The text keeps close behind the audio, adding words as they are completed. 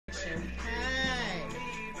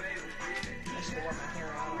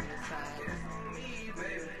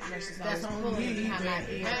voice is always pulling behind my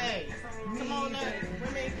ear. Hey, come on up.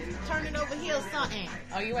 Women, turn it over here, something.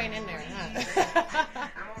 Oh, you ain't in there, huh?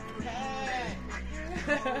 Hey.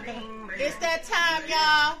 It's that time,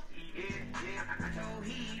 y'all.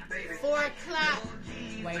 4 o'clock.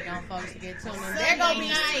 Waiting on folks to get tuned in. There go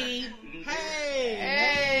BC. Hey.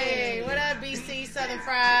 Hey, what up, BC Southern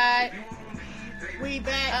Fried? We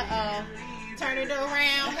back. Uh-oh. Turn it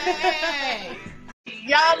around. Hey.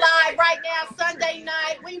 Y'all live right now, Sunday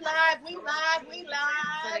night. We live.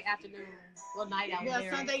 Sunday afternoon. Well, night out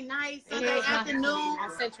there. Sunday night, Sunday afternoon.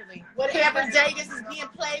 Centrally. Whatever day this is being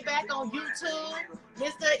played back on YouTube.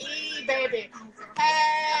 Mr. E, baby.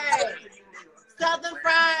 Hey. Southern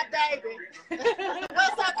Fried, baby.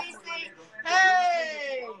 What's up, BC?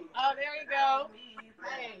 Hey. Oh, there you go.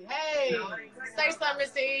 Hey. Say something,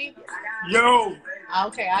 Mr. E. Yo.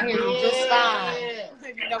 Okay, I hear you just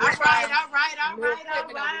fine. You know, All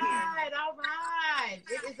right.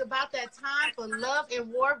 It is about that time for Love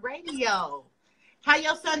and War Radio. How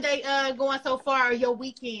your Sunday going so far, or your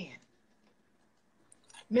weekend?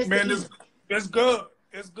 Mr. Man, E? it's good.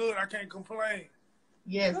 It's good. I can't complain.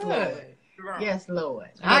 Yes, Good. Lord. Yes, Lord.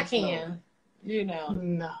 I can. You know.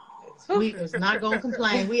 No. We is not going to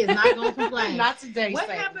complain. We is not going to complain. Not today, What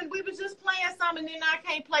Satan. happened? We was just playing something, and then I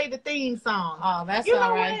can't play the theme song. Oh, that's You all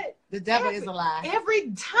know right. what? The devil is a lie.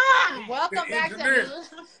 Every time. Welcome The back engineer. to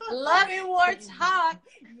Love and War Talk.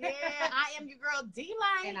 Yeah, I am your girl,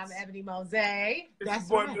 D-Light. And I'm Ebony Mose. It's That's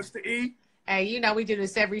your boy, right. Mr. E. Hey, you know, we do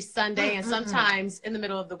this every Sunday and sometimes in the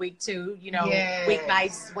middle of the week too. You know, Yes.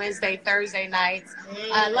 weeknights, Wednesday, Thursday nights.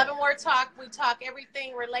 Yeah. Love and War Talk. We talk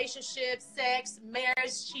everything: relationships, sex,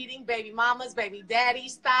 marriage, cheating, baby mamas, baby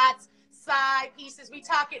daddies, thoughts, side pieces. We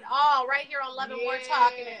talk it all right here on Love and War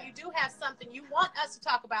Talk. And if you do have something you want us to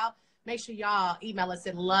talk about, make sure y'all email us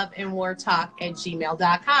at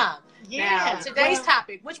loveandwartalk@gmail.com. Yeah. Now, today's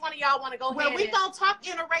topic, which one of y'all want to go Well, ahead we and... gonna talk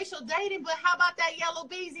interracial dating, but how about that yellow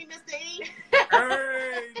beezy, Mr. E?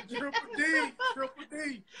 Hey, Triple D. Triple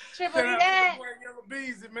D Shout out Dad. to the boy, Yellow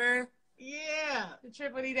Beezy, man. Yeah.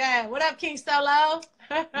 Triple D Dad. What up, King Solo?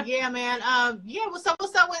 Yeah, man. Yeah. What's up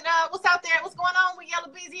with what's out there? What's going on with Yellow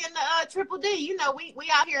Beezy and Triple D? You know, we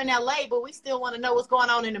out here in LA, but we still want to know what's going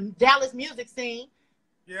on in the Dallas music scene.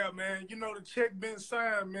 Yeah, man. You know the check been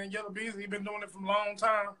signed, man. Yellow Beezy, he been doing it from a long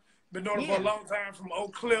time. Been doing it for a long time from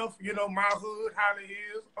Oak Cliff, you know, my hood, Holly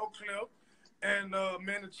Hills, Oak Cliff. And,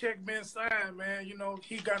 man, the check been signed, man. You know,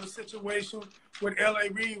 he got a situation with L.A.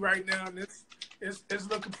 Reid right now, and it's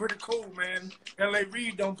looking pretty cool, man. L.A.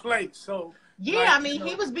 Reid don't play, so. Yeah, like, I mean,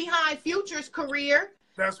 he was behind Future's career.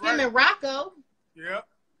 That's right. Him and Rocco. Yep.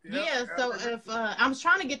 Yeah, so if I was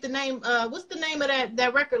trying to get the name, what's the name of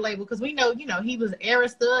that record label? Because we know, you know, he was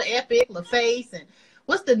Arista, Epic, LaFace, and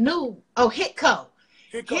what's the new? Oh, Hitco.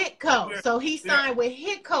 Hitco. Yeah. So he signed with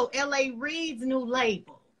Hitco, L.A. Reid's new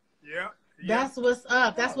label. Yeah. That's what's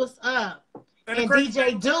up. That's what's up. And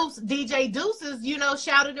DJ Deuce is, you know,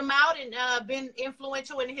 shouted him out and been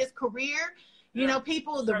influential in his career. You know,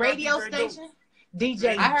 people, the radio station.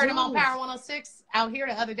 DJ I heard him Deuce. on Power 106 out here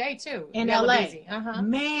the other day too. In LA.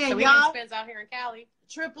 Man, so y'all. Spins out here in Cali.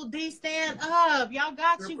 Triple D, stand up. Y'all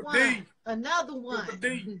got Triple you one. D. Another one. Triple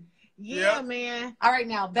D. Yeah, man. All right,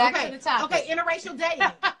 now back to the topic. Okay, interracial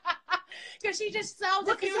dating. Because she just so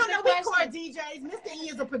Look, you know, we core DJs. Mr. E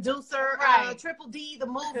is a producer. Right. Triple D, the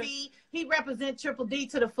movie, he represents Triple D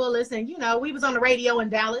to the fullest. And, you know, we was on the radio in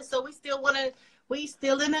Dallas, so we still in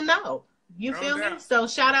the know. You feel me? So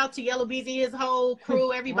shout out to Yellow Beezy, his whole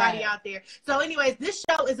crew, everybody out there. So anyways, this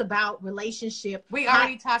show is about relationship. We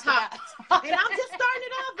already talked about and I'm just starting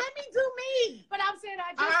it off. Let me do me. But I'm saying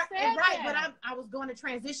I just said right, that. but I was going to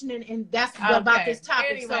transition and that's about this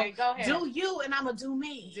topic. Anyway, so go ahead. Do you and I'm gonna do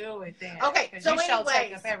me. Do it then. Okay, so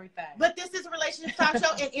anyway, everything. But this is a relationship talk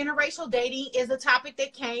show, and interracial dating is a topic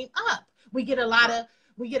that came up. We get a lot of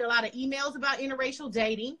emails about interracial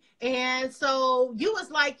dating, and so you was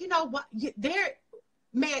like, you know what,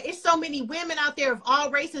 man, it's so many women out there of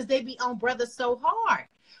all races. They be on brothers so hard.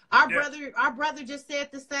 Our brother just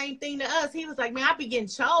said the same thing to us. He was like, man, I be getting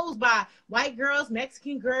chose by white girls,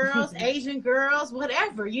 Mexican girls, Asian girls,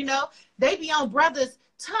 whatever, you know, they be on brothers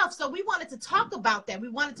tough. So we wanted to talk about that. We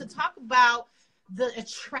wanted to talk about the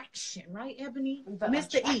attraction, right, Ebony?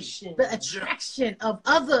 Mr. E, the attraction of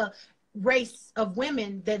other race of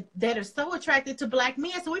women that are so attracted to black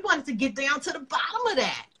men. So we wanted to get down to the bottom of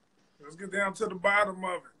that. Let's get down to the bottom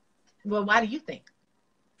of it. Well, why do you think?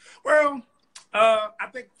 Well, I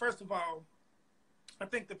think, first of all, I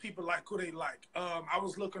think the people like who they like. I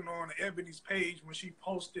was looking on Ebony's page when she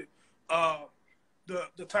posted the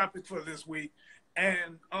the topic for this week.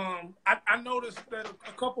 And I noticed that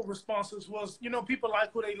a couple responses was, you know, people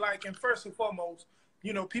like who they like. And first and foremost,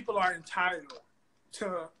 you know, people are entitled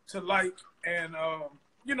to like and,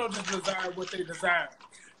 you know, just desire what they desire.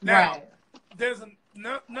 Now, there's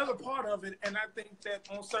another part of it, and I think that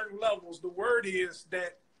on certain levels, the word is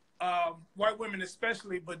that white women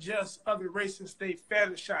especially, but just other races, they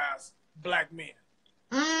fetishize black men.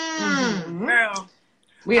 Mm-hmm. Now,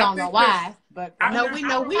 we don't know why, but we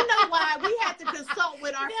know why. We had to consult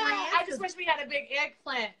with our friends. I just wish we had a big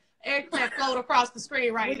eggplant float across the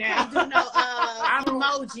screen right now. We can't do no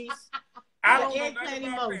emojis. I don't know eggplant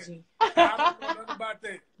emoji. I don't know nothing about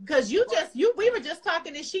that. Because we were just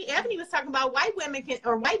talking, and Ebony was talking about white men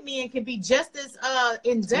white men can be just as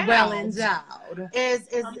endowed, well endowed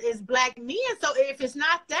as black men. So if it's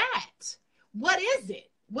not that, what is it?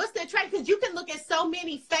 What's the trend? Because you can look at so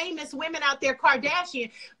many famous women out there, Kardashian,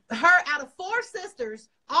 her out of 4 sisters,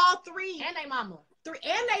 all 3. And they mama. 3,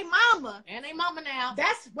 and they mama. And they mama now.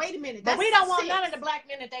 Wait a minute. But we don't want none of the black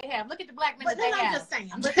men that they have. Look at the black men that they have. I'm just saying.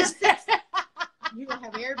 But that's 6. You're going to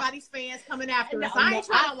have everybody's fans coming after us. I ain't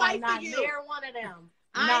trying to fight for you. Not near one of them.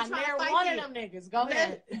 I ain't not trying to fight one you. of them niggas. Go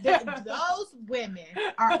ahead. Those women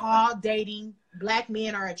are all dating black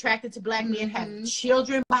men, are attracted to black men, have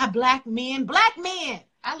children by black men. Black men.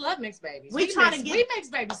 I love mixed babies. We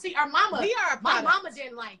mixed babies. See, our mama. My mama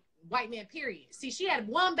didn't like white men. Period. See, she had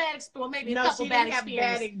one bad experience, maybe a couple bad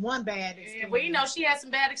experiences. One bad experience. We know she had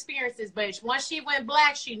some bad experiences, but once she went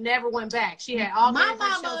black, she never went back. She had all my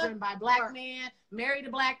children by black men, married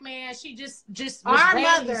a black man. She just was our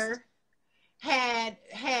raised. Mother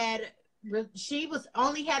she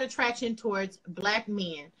only had attraction towards black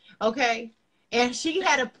men. Okay, and she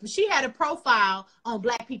had a profile on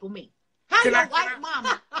black people meet. How your white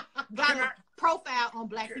mama got a profile on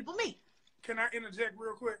black people meet? Can I interject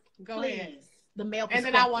real quick? Go ahead. The male perspective.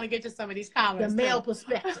 And then I want to get to some of these comments. The male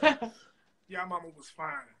perspective. Y'all mama was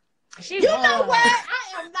fine. You know what?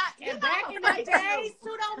 I am not. And back in the days,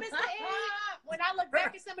 too, though, Mr. E, when I look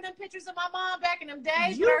back at some of them pictures of my mom back in them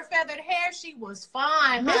days with her feathered hair, she was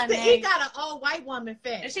fine, honey. Mr. E got an old white woman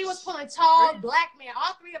fetish. And she was pulling tall black men.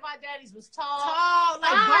 All 3 of our daddies was tall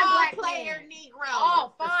like ball player Negro.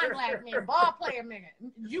 Oh, fine black men. Ball player men.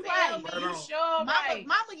 You right. You sure right.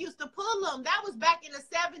 Mama used to pull them. That was back in the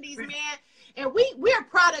 70s, man. And we're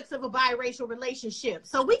products of a biracial relationship.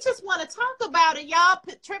 So we just want to talk about it, y'all.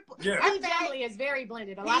 Our family is very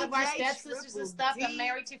blended. A lot of our stepsisters and stuff are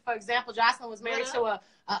married to, for example, Jocelyn was married to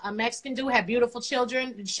a Mexican dude, had beautiful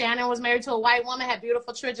children. Shannon was married to a white woman, had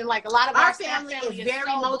beautiful children. Like a lot of our family is very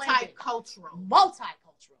multicultural.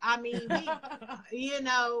 Multicultural. I mean, you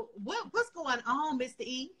know, what's going on, Mr.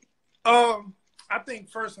 E? I think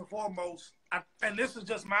first and foremost, and this is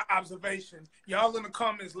just my observation. Y'all in the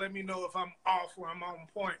comments, let me know if I'm off or I'm on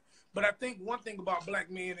point. But I think one thing about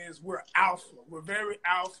black men is we're alpha. We're very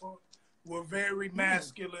alpha. We're very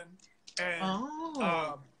masculine, and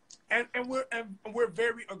we're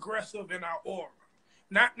very aggressive in our aura.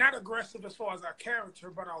 Not aggressive as far as our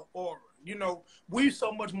character, but our aura. You know, we're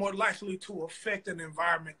so much more likely to affect an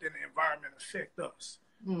environment than the environment affect us.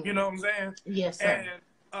 You know what I'm saying? Yes, sir.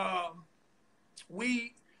 And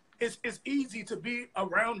it's easy to be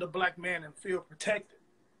around a black man and feel protected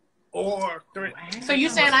or threatened. So you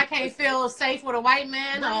saying I can't feel safe with a white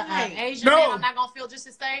man or an Asian man? I'm not gonna feel just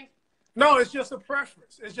as safe? No, it's just a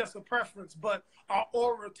preference. It's just a preference. But our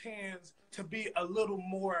aura tends to be a little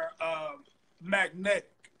more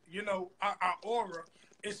magnetic. You know, our aura.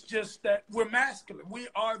 It's just that we're masculine. We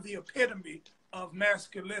are the epitome of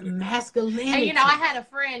masculinity. And you know, I had a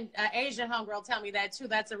friend, Asian homegirl, tell me that too.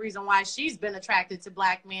 That's the reason why she's been attracted to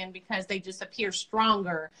black men, because they just appear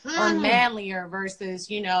stronger or manlier versus,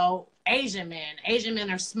 you know, Asian men. Asian men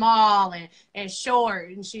are small and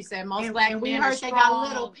short, and she said most black men are strong. They got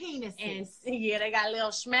little penises. And they got little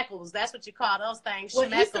schmeckles. That's what you call those things.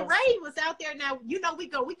 Well, Issa Rae was out there. Now you know we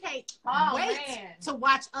can't wait to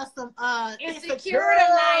watch us some Insecure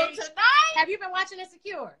tonight. Have you been watching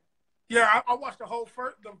Insecure? Yeah, I watched the whole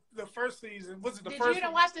first season. Was it the first? Did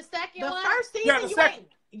you watch the second one? The first season. Yeah, the second.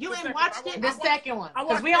 You ain't watched it. The second one.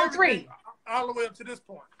 Because we on 3. All the way up to this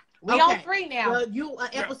point. We on 3 now. Well, you an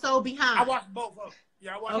episode behind. I watched both of them.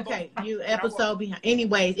 Yeah, I watched both. Okay, you episode behind.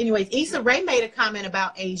 Anyways, Issa Rae made a comment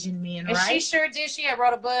about Asian men, right? And she sure did. She had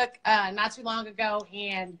wrote a book not too long ago,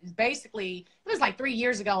 and basically it was like 3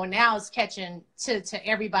 years ago, and now it's catching to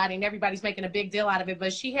everybody, and everybody's making a big deal out of it.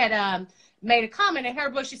 But she had made a comment in her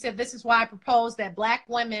book. She said, "This is why I propose that black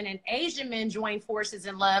women and Asian men join forces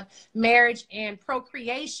in love, marriage, and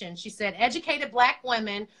procreation." She said, "Educated black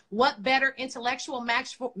women, what better intellectual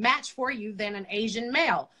match for you than an Asian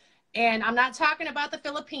male? And I'm not talking about the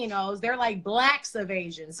Filipinos. They're like blacks of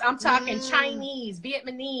Asians. I'm talking Chinese,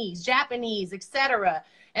 Vietnamese, Japanese, etc.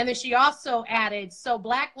 And then she also added, so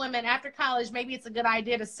black women after college, maybe it's a good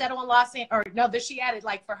idea to settle in Los Angeles. Or no, that she added,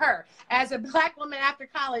 like for her, as a black woman after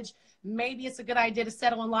college, maybe it's a good idea to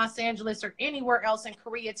settle in Los Angeles or anywhere else in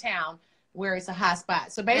Koreatown where it's a hot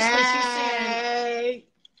spot. So basically she's saying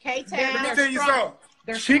K-Town. Let me tell you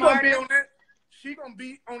something. She gonna be on that. She gonna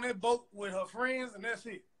be on that boat with her friends, and that's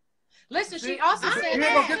it. Listen, she also said you ain't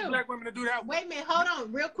that gonna get too. black women to do that. Wait a minute, hold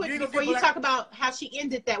on, real quick before you talk about how she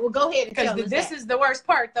ended that. Well, go ahead and tell us because this is the worst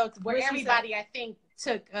part, though, where What she everybody I think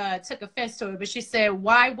took offense to it. But she said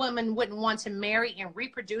why women wouldn't want to marry and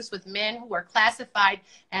reproduce with men who are classified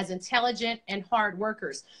as intelligent and hard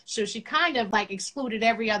workers. So she kind of like excluded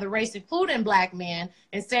every other race, including black men,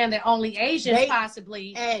 and saying that only Asians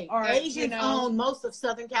possibly are. Asians own most of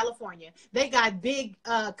Southern California. They got big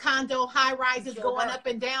condo high rises going up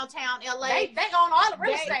in downtown LA. They own all the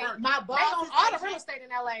real estate. My boss they own all the real estate in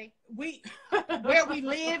LA. Where we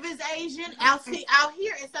live is Asian. Out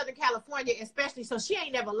here in Southern California, especially. So she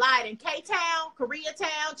ain't never lied. In K-Town,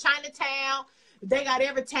 Koreatown, Chinatown, they got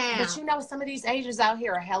every town. But you know, some of these Asians out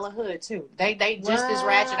here are hella hood too. They just as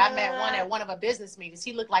ratchet. I met one at one of a business meetings.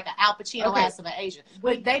 He looked like an Al Pacino ass of an Asian.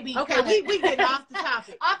 But they be we getting off the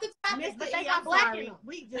topic. Off the topic, but they got black in them.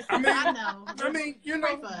 We just I know. I mean, you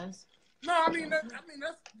know. No, I mean that's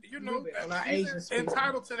you know she's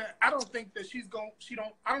entitled to that. I don't think that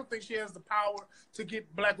I don't think she has the power to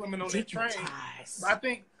get black women on that train. I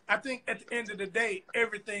think at the end of the day,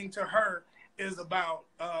 everything to her is about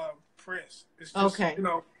press. It's just, you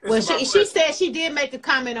know. Well, she said she did make a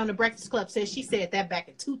comment on the Breakfast Club. Said she said that back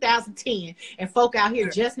in 2010, and folk out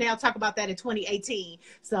here just now talk about that in 2018.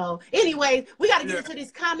 So, anyway, we got to get into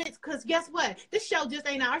these comments because guess what? This show just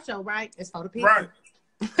ain't our show, right? It's for the people. Right.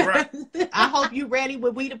 Right. I hope you ready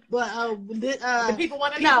with the people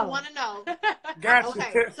want to know. Gotcha.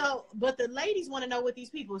 Okay, so but the ladies want to know what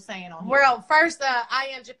these people are saying on here. Well, first, I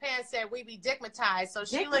Am Japan said we be digmatized, so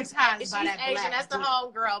she looks she's Asian. That's the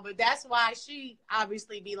home girl, but that's why she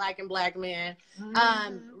obviously be liking black men.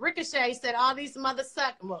 Ricochet said all these mother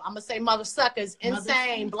suck. Well, I'm gonna say mother suckers,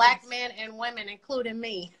 insane black men and women, including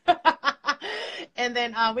me. And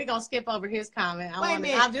then we're gonna skip over his comment.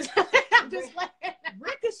 I'm just like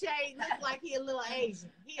Ricochet looks like he a little Asian.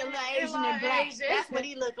 He a little Asian and black. That's what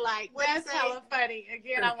he look like. That's hella funny.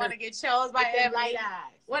 Again, I want to get chose by Emily.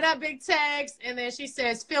 What up, Big Tex? And then she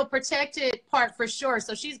says, feel protected part for sure.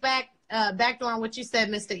 So she's backdooring what you said,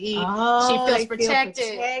 Mr. E. She feels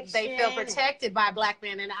protected. They feel protected by black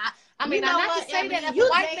men. And I mean, I'm not to say that if you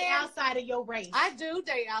white date man outside of your race. I do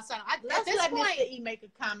date outside. Let's let Mr. E make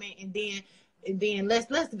a comment and then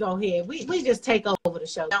let's go ahead. We just take over the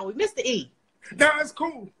show, don't we, Mr. E? No, it's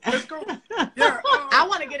cool. It's cool. Yeah, I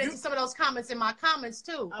want to get into some of those comments in my comments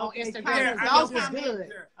too on Instagram. Those was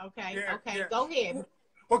good. Okay. Go ahead.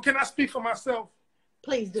 Well, can I speak for myself?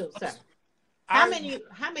 Please do, sir. How many?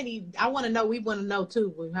 I want to know. We want to know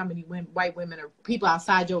too. How many white women or people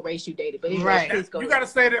outside your race you dated? But anyway, please go. You got to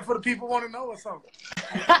say that for the people want to know or something.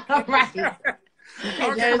 Right.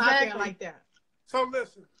 Okay, exactly. Like that. So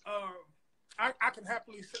listen. I can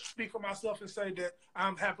happily speak for myself and say that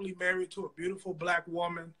I'm happily married to a beautiful black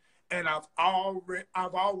woman, and I've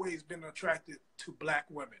always been attracted to black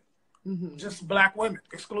women, just black women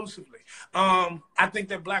exclusively. I think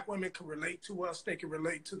that black women can relate to us. They can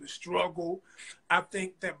relate to the struggle. I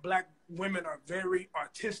think that black women are very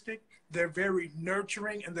artistic. They're very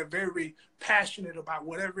nurturing, and they're very passionate about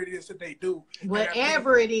whatever it is that they do.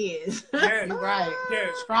 Whatever it is. Yeah, right. Yeah.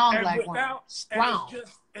 Strong black woman. Strong.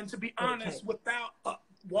 And to be honest, without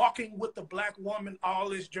walking with the black woman all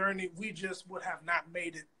this journey, we just would have not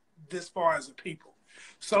made it this far as a people.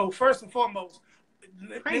 So first and foremost,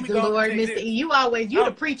 praise the Lord, Mr. E. You're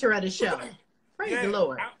the preacher of the show. Praise the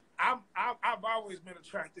Lord. I've always been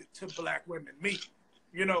attracted to black women. Me,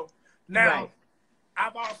 you know. Now,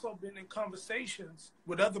 I've also been in conversations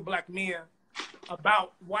with other black men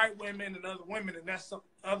about white women and other women, and that's some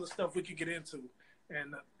other stuff we could get into.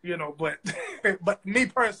 And you know, but me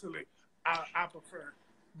personally, I prefer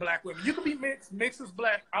black women. You can be mixed is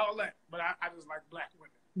black, all that, but I just like black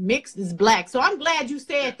women. Mixed is black. So I'm glad you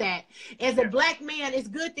said that. As a black man, it's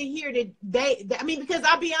good to hear that I mean, because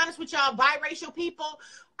I'll be honest with y'all, biracial people,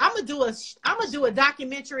 I'm gonna do a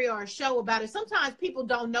documentary or a show about it. Sometimes people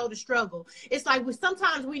don't know the struggle. It's like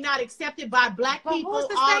sometimes we're not accepted by Black people who's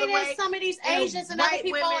to all say the that way. some of these Asians and other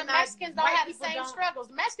people and Mexicans don't have the same struggles?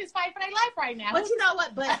 Mexicans fight for their life right now. But you know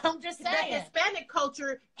what? But I'm just saying, the Hispanic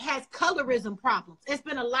culture has colorism problems. It's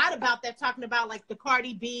been a lot about that, talking about like the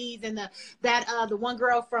Cardi B's and the one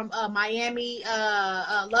girl from Miami,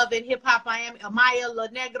 Love and Hip Hop Miami, Maya La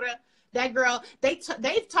Negra. That girl,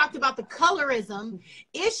 they've talked about the colorism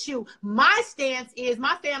issue. My stance is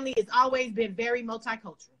my family has always been very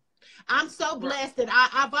multicultural. I'm so blessed that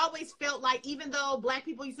I've always felt like, even though Black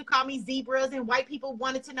people used to call me zebras and white people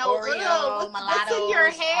wanted to know, Oreo, what's in your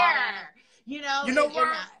hair? You know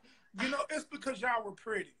why? It's because y'all were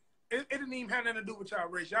pretty. It didn't even have nothing to do with y'all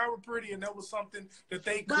race. Y'all were pretty, and that was something that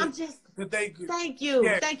they could. Thank you,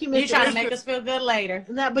 yeah. Thank you, Mr. You trying to make us feel good later?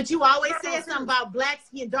 No, but you always said something about black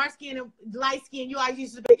skin, dark skin, and light skin. You always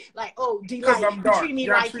used to be like, "Oh, you treat me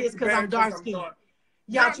like this because I'm dark skinned."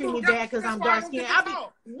 Y'all treat me bad because I'm dark skinned.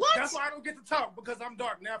 What? That's why I don't get to talk, because I'm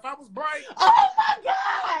dark. Now, if I was bright, oh my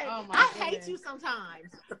God, I hate you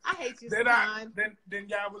sometimes. I hate you sometimes. Then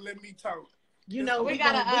y'all would let me talk. You know, we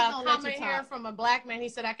got a comment here from a Black man. He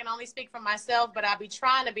said, I can only speak for myself, but I be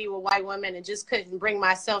trying to be with white women and just couldn't bring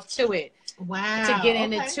myself to it. Wow. To get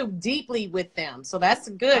in it too deeply with them. So that's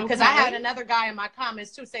good, because I had another guy in my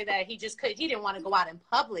comments too say that he didn't want to go out in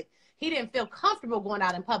public. He didn't feel comfortable going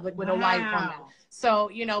out in public with a white woman. So,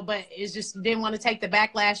 but it's just didn't want to take the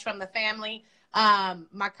backlash from the family.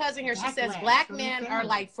 My cousin here, she says Black men are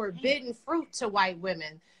like forbidden fruit to white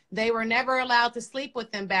women. They were never allowed to sleep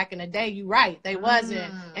with them back in the day. You're right. They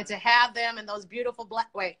wasn't. And to have them and those beautiful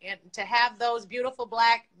to have those beautiful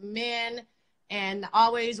Black men and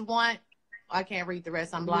always want, I can't read the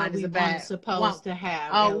rest. I'm blind as a bat. Supposed to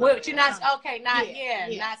have. Oh, what you're not, okay.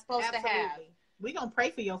 Not supposed to have. We're going to pray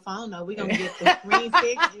for your phone, though. We're going to get the screen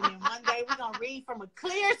fixed, and then one day we're going to read from a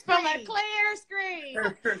clear screen.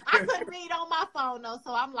 I couldn't read on my phone, though,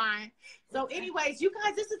 so I'm lying. So anyways, you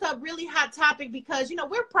guys, this is a really hot topic because,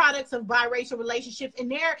 we're products of biracial relationships.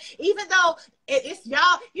 And even though it's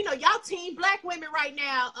y'all, y'all team Black women right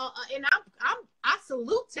now, and I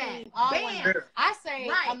salute that. I say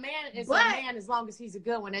a man is a man as long as he's a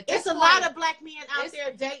good one. It's a lot of Black men out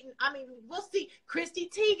there dating. I mean, we'll see Christy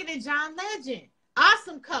Teigen and John Legend.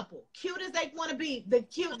 Awesome couple, cute as they want to be. The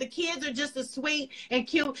kids are just as sweet and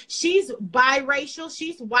cute. She's biracial,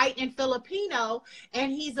 she's white and Filipino,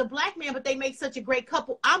 and he's a Black man, but they make such a great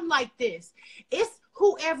couple. I'm like this. It's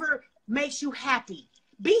whoever makes you happy.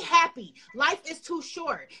 Be happy. Life is too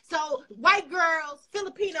short. So white girls,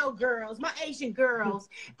 Filipino girls, my Asian girls,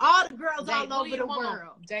 all the girls all over the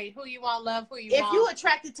world. Date who you want, love who you want. If you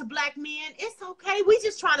attracted to Black men, it's okay. We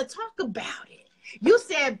just trying to talk about it. You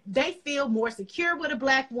said they feel more secure with a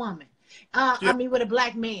Black woman. I mean, with a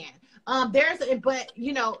Black man. But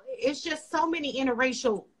it's just so many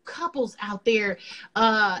interracial couples out there.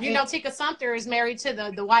 Tika Sumter is married to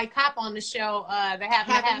the white cop on the show. They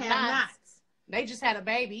have nots. They just had a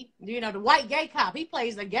baby. The white gay cop. He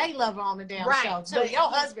plays the gay lover on the damn show too. Your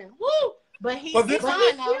husband, woo! But he's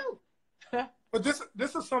cute. But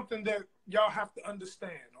this is something that y'all have to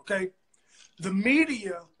understand. Okay, the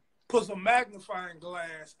media puts a magnifying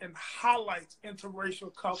glass and highlights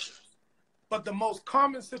interracial couples. But the most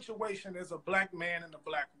common situation is a Black man and a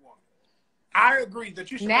Black woman. I agree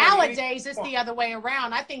that you should. Nowadays, it's the other way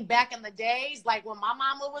around. I think back in the days, like when my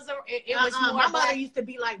mama was, it was more. My mother used to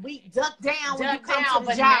be like, "We duck down when you come to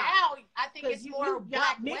the job." Now, I think it's more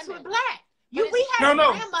Black mixed women. with Black. We had a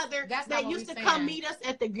grandmother that used to come meet us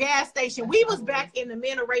at the gas station. We was back in the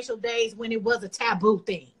interracial days when it was a taboo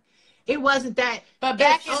thing. It wasn't that. But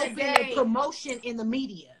back in the day, promotion in the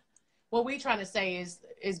media. What we're trying to say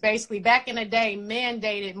is basically back in the day, men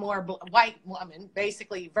dated more white women,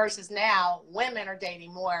 basically, versus now women are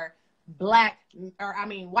dating more white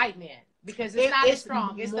men, because it's not as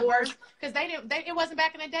strong. It's the worst, because it wasn't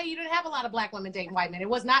back in the day. You didn't have a lot of Black women dating white men. It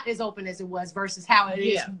was not as open as it was versus how it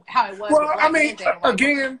is, how it was. Well, I mean,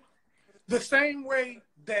 again, the same way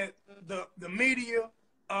that the media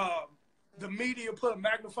put a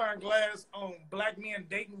magnifying glass on Black men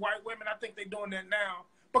dating white women, I think they're doing that now.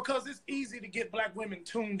 Because it's easy to get Black women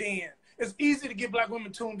tuned in. It's easy to get Black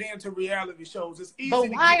women tuned in to reality shows. It's easy. But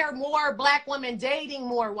why are more Black women dating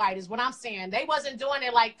more white is what I'm saying. They wasn't doing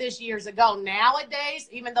it like this years ago. Nowadays,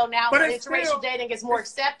 even though now interracial dating is more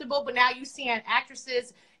acceptable, but now you're seeing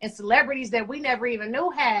actresses and celebrities that we never even knew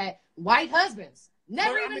had white husbands.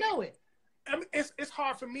 Never even knew it. I mean, it's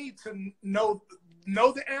hard for me to know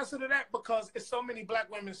the answer to that, because it's so many Black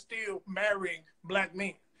women still marrying Black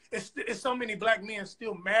men. It's so many Black men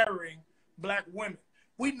still marrying Black women.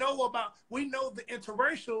 we know the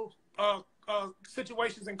interracial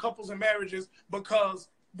situations in couples and marriages because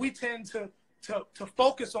we tend to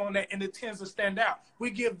focus on that, and it tends to stand out.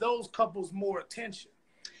 We give those couples more attention.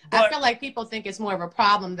 But I feel like people think it's more of a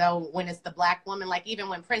problem though when it's the black woman. Like even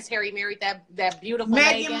when Prince Harry married that beautiful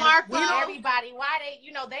Meghan Markle, everybody, why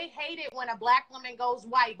they hate it when a black woman goes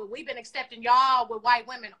white. But we've been accepting y'all with white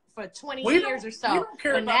women for 20 years or so. We don't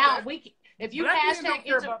care but about now that. if you black hashtag men don't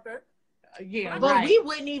care about that. Yeah, but right. we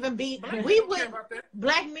wouldn't even be.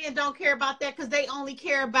 Black men don't care about that because they only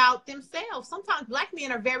care about themselves. Sometimes black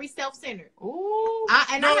men are very self-centered. Ooh,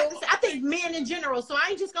 I have to say, I think men in general. So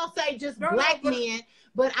I ain't just gonna say just black men,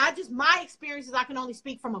 but my experiences, I can only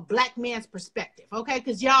speak from a black man's perspective. Okay,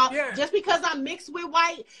 because y'all, just because I'm mixed with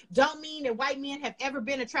white, don't mean that white men have ever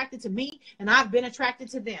been attracted to me, and I've been attracted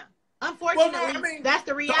to them. Unfortunately, that's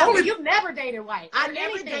the reality. You've never dated white. I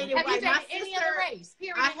never dated white. Have you dated any other race?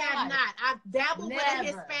 I have not. I've dabbled with a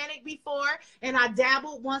Hispanic before, and I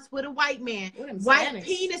dabbled once with a white man. White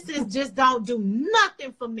penises just don't do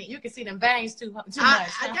nothing for me. You can see them bangs too much.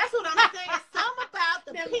 That's what I'm saying. Some about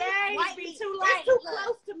the bangs be too light. It's too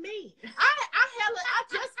close to me. I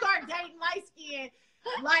just started dating light skin.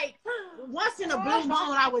 Like once in a blue moon,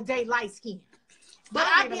 I would date light skin. But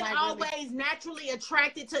I've been always naturally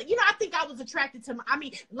attracted to, I think I was attracted to, I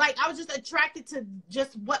was just attracted to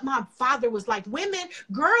just what my father was like.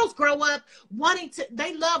 Girls grow up wanting to,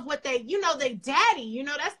 they love what they daddy,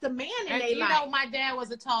 that's the man in their life. My dad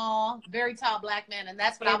was a very tall black man, and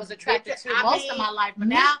that's what I was attracted to most of my life. But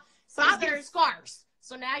now, fathers scarce.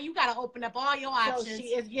 So now you got to open up all your options. So she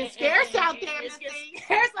is getting scarce out there, man.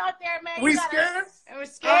 Scarce out there, man. We scarce? We're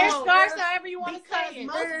scarce, however you want to say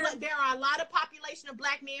it. There are a lot of population of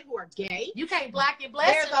black men who are gay. You can't block your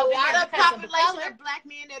blessing. There's a lot of population of black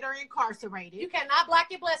men that are incarcerated. You cannot block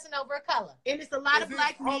your blessing over a color. And it's a lot of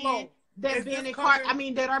black men that have been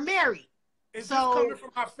incarcerated, that are married. Is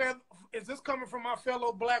this coming from my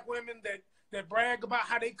fellow black women that brag about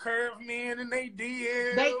how they curve men and they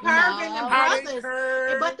did. They curving them brothers.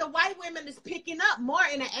 But the white women is picking up more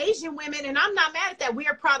in the Asian women, and I'm not mad at that. We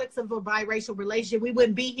are products of a biracial relationship. We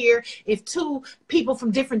wouldn't be here if two people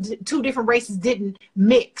from two different races didn't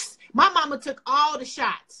mix. My mama took all the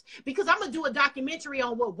shots because I'm going to do a documentary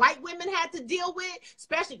on what white women had to deal with.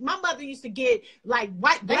 Especially, my mother used to get black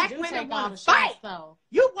women want to fight. Though.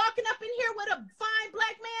 You walking up in here with a fine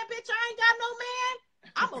black man, bitch, I ain't got no man.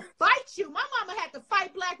 I'm going to fight you. My mama had to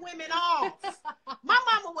fight black women off. My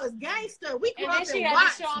mama was gangster. We grew up in she had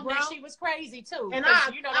to show them that she was crazy too. And they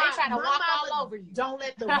trying to walk all over you. Don't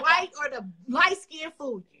let the white or the light skin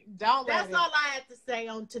fool you. That's all I have to say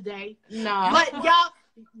on today. No. But y'all,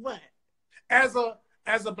 what? As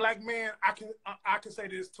a black man, I can say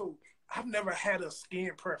this too. I've never had a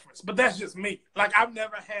skin preference, but that's just me. Like I've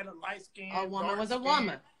never had a light skin. A woman was a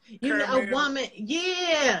woman. A woman,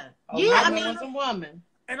 yeah. A woman was a woman.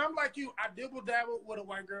 And I'm like you. I dibble dabble with a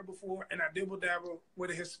white girl before, and I dibble dabble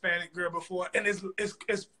with a Hispanic girl before, and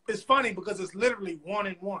it's funny because it's literally one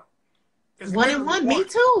and one. It's one and one. Me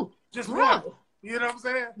too. Just one. You know what I'm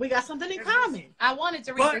saying? We got something in common. I wanted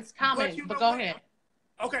to read this comment, but go ahead.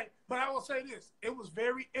 Okay, but I will say this: it was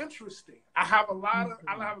very interesting. I have a lot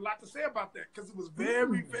to say about that because it was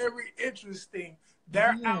very, very interesting.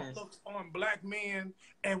 Their outlooks on black men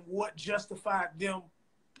and what justified them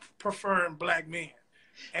preferring black men,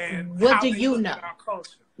 and what do you know?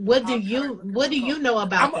 What do you know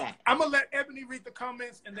about that? I'm gonna let Ebony read the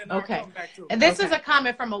comments and then I'll come back to it. And this is a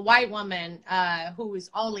comment from a white woman who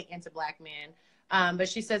is only into black men. But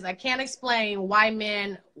she says, I can't explain why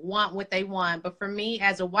men want what they want. But for me,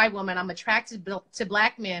 as a white woman, I'm attracted to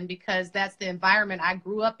black men because that's the environment I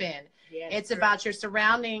grew up in. Yes, it's about your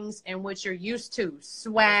surroundings and what you're used to,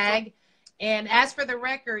 swag. And as for the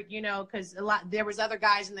record, because there was other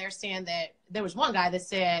guys in there saying that there was one guy that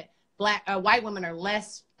said white women are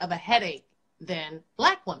less of a headache than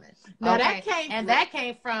black women. Now that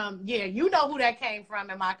came from you know who that came from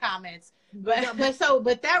in my comments. But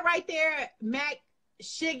that right there, Mac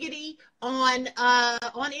Shiggity on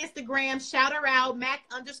Instagram, shout her out,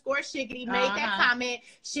 Mac_Shiggity made that comment.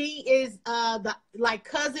 She is the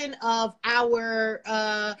cousin of our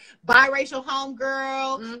biracial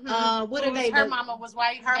homegirl. What are they? Her mama was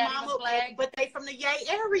white. Her mama was black. But they from the Bay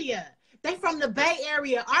Area. They from the Bay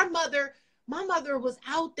Area. My mother was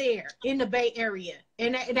out there in the Bay Area,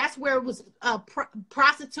 and that's where it was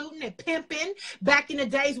prostituting and pimping back in the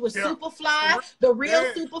days with Superfly, the real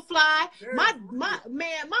Superfly. My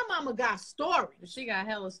mama got stories. She got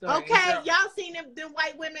hella stories. Okay, y'all seen them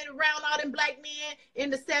white women around all them black men in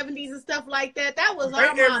the 70s and stuff like that. That was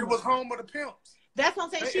our Bay Area was home of the pimps. That's what I'm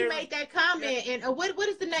saying. She made that comment. And what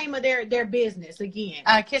is the name of their business again?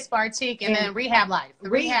 Kiss Bartique and then Rehab Life.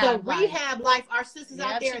 Rehab Life. Our sisters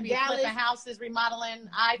out there in Dallas. Flipping houses, remodeling,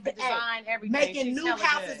 design, everything. Making new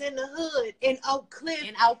houses in the hood in Oak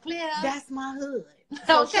Cliff. That's my hood.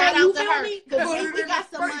 So shout out to her. Because we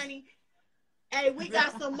got some money. Hey, we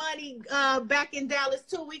got some money back in Dallas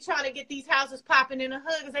too. We trying to get these houses popping in the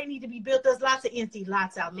hood because they need to be built. There's lots of empty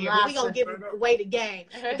lots out there. But we gonna give away the game.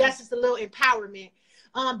 But that's just a little empowerment.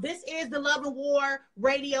 This is the Love and War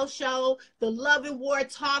radio show, the Love and War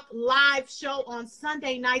Talk live show on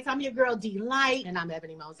Sunday nights. I'm your girl Delight, and I'm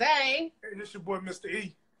Ebony Mose. Hey, this your boy Mr.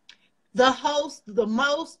 E. The host, the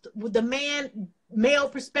most with the male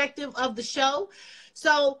perspective of the show.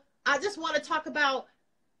 So I just want to talk about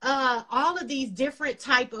all of these different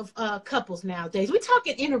type of couples nowadays. We're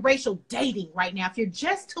talking interracial dating right now. If you're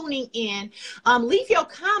just tuning in, leave your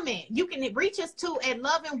comment. You can reach us too at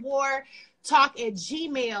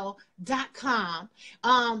loveandwartalk@gmail.com.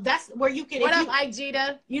 That's where you can. What up,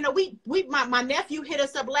 Igita? You know, my nephew hit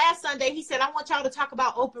us up last Sunday. He said, I want y'all to talk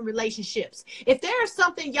about open relationships. If there's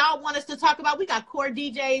something y'all want us to talk about, we got core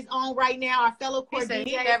DJs on right now, our fellow core DJs.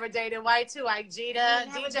 He never dated white too, Igita.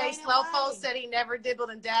 DJ Slowfo said he never dibbled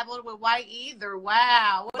and dabbled with white either.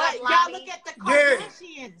 Wow. But y'all look at the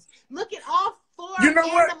Kardashians. Yeah. Look at all four you know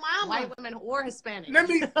what? White women or Hispanic. Let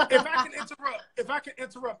me, if I can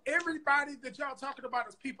interrupt, everybody that y'all talking about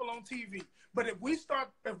is people on TV. But if we start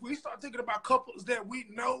thinking about couples that we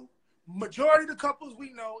know, majority of the couples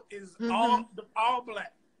we know is all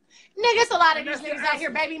black. Niggas, a lot of these niggas out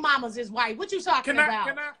here, baby mamas is white. What you talking about?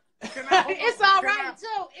 Can I it's all right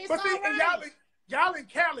too. It's all right. Y'all in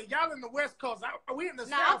Cali, y'all in the West Coast. We in the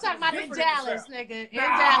South. I'm talking about in Dallas, nigga. In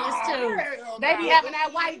Dallas too. They be having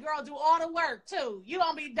that white girl do all the work too. You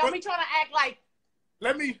don't be trying to act like.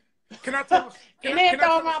 Can I tell? And then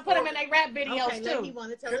throw them on, put them in their rap videos too. He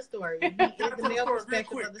want to tell a story. The male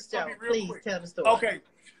perspective of the show. Please tell the story. Okay,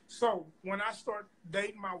 so when I started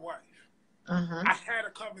dating my wife, I had a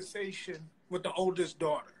conversation with the oldest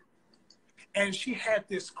daughter. And she had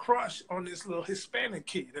this crush on this little Hispanic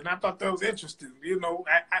kid, and I thought that was interesting. You know,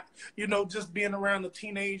 just being around a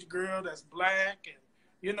teenage girl that's black,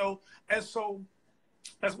 and and so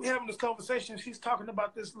as we having this conversation, she's talking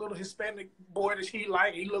about this little Hispanic boy that she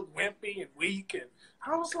liked. He looked wimpy and weak, and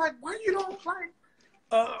I was like, why you don't like,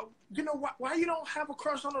 why you don't have a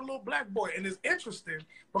crush on a little black boy? And it's interesting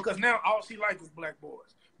because now all she likes is black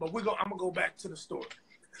boys. But I'm gonna go back to the story.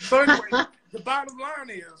 So anyway, the bottom line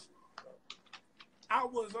is, I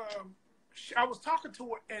was talking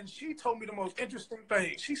to her, and she told me the most interesting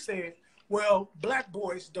thing. She said, well, black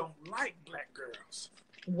boys don't like black girls.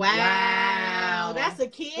 Wow. That's a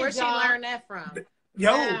kid. Where'd she learn that from?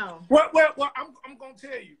 Yo. Wow. Well, I'm going to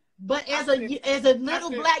tell you. But as a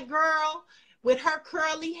little black girl with her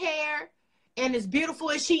curly hair and as beautiful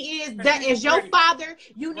as she is, that as your father,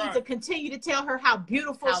 you need to continue to tell her how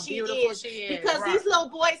beautiful she is. Because these little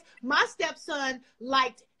boys, my stepson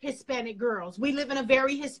liked Hispanic girls. We live in a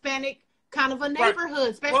very Hispanic kind of a neighborhood,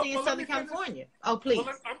 especially in Southern California. Oh, please. I'm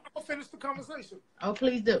going to finish the conversation. Oh,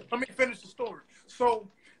 please do. Let me finish the story. So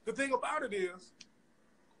the thing about it is,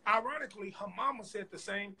 ironically, her mama said the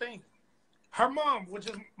same thing. Her mom, which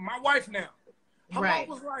is my wife now, her mom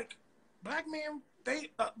was like, black men, they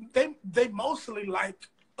mostly like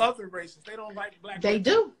other races. They don't like black men. They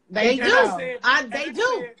do. They do.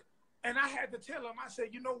 And I had to tell them, I said,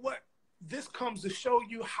 you know what? This comes to show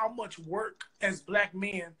you how much work as black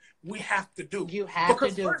men we have to do. You have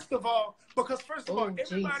to do. First of all,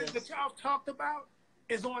 everybody that y'all talked about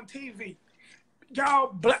is on TV.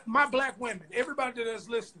 Y'all, my black women, everybody that's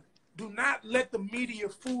listening, do not let the media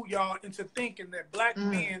fool y'all into thinking that black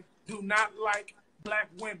men do not like black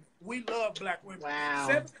women. We love black women.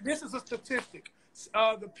 Wow. This is a statistic.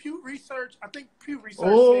 The Pew Research, I think Pew Research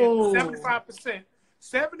said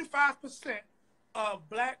 75% of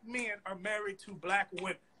black men are married to black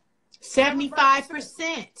women.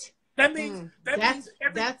 75%. That means that's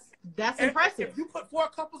impressive. If you put 4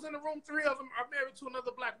 couples in the room, 3 of them are married to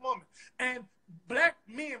another black woman. And black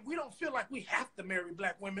men, we don't feel like we have to marry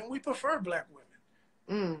black women. We prefer black women.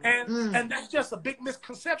 And that's just a big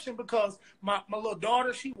misconception because my little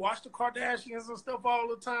daughter, she watched the Kardashians and stuff all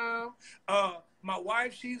the time. My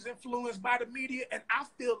wife, she's influenced by the media, and I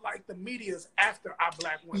feel like the media is after our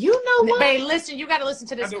black women. You know what? Babe, listen, you got to listen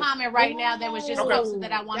to this comment right now that was just posted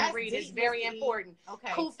that I want to read. It's very important. Okay.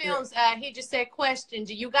 Cool Films, he just said, question,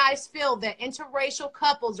 do you guys feel that interracial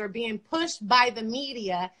couples are being pushed by the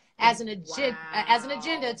media as an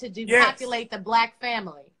agenda to depopulate the black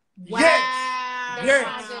family? Wow. they're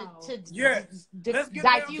trying to Let's get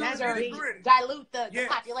down to diffuse the or nitty-gritty. dilute the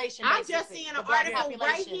population. I'm just seeing an article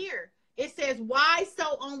right here. It says, why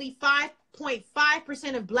so only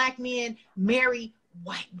 5.5% of black men marry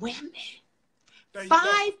white women?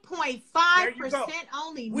 5.5%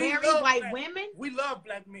 only marry white women? We love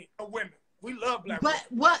black men or women. We love black women.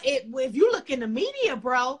 But if you look in the media,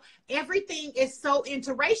 bro, everything is so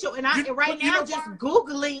interracial. And just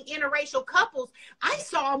Googling interracial couples, I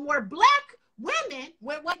saw more black women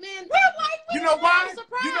with white men. You know why?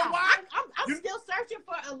 You know why? I'm still searching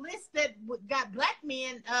for a list that got black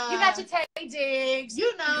men. You got your Tay Diggs.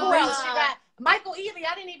 You know. Who else? You got Michael Ealy.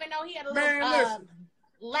 I didn't even know he had a little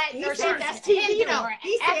Latin. He said that's TV though.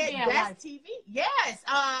 He said that's TV. Yes.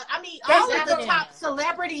 I mean, all of the top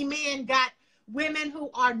celebrity men got women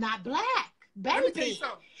who are not black. Baby.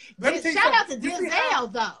 Shout out to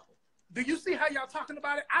Denzel though. Do you see how y'all talking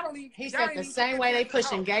about it? I don't even. He said the same way they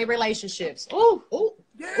pushing gay relationships. Ooh.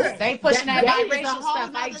 Yeah. They pushing that biracial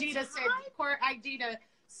stuff. Igita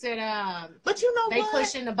said, but you know they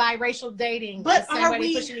pushing the biracial dating. But the same way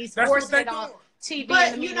they pushing these forcing it on TV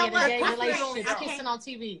and the media, the gay relationships, kissing on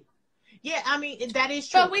TV. Yeah, I mean, that is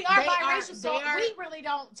true. But we are biracial, so we really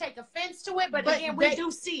don't take offense to it, but again, we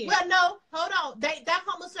do see it. Well, no, hold on. That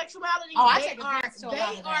homosexuality,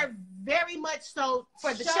 they are very much so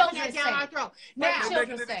for the children's down our throat. Now,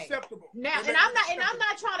 and I'm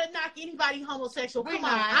not trying to knock anybody homosexual. Come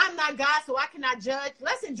on, I'm not God, so I cannot judge.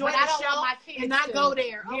 Let's enjoy the show and not go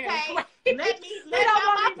there, okay? Let us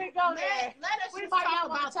just talk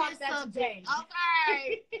about this subject.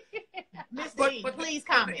 Okay. Miss D, please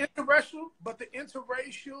comment. The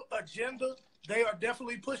interracial agenda, they are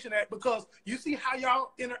definitely pushing that because you see how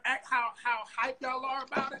y'all interact, how hype y'all are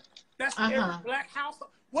about it. That's every black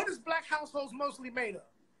household. What is black households mostly made of?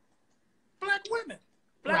 Black women.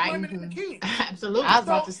 Black women and the kids. Absolutely. I was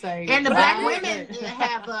about to say. And the black women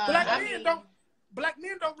have black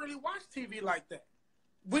men don't really watch TV like that.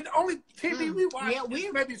 The only TV we watch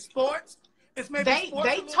is maybe sports. It's maybe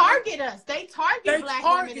they target us. They target black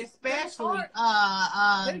women especially.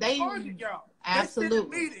 They target y'all.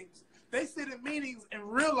 Absolutely. They sit in meetings and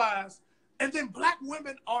realize, and then black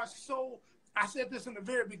women are so, I said this in the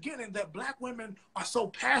very beginning, that black women are so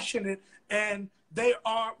passionate and they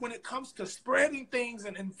are, when it comes to spreading things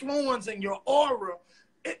and influencing your aura,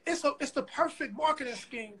 it's the perfect marketing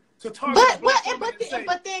scheme to target black women.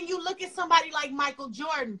 But then you look at somebody like Michael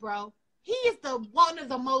Jordan, bro. He is one of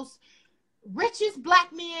the most richest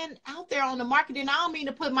black men out there on the market. And I don't mean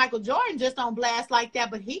to put Michael Jordan just on blast like that,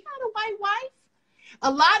 but he got a white wife. A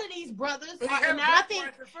lot of these brothers are, and I think,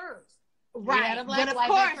 right, but of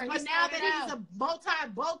course, but now that he's a bow tie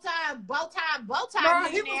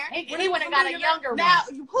millionaire, he would have got a younger one. Now,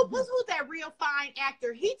 who's that real fine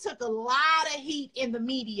actor? He took a lot of heat in the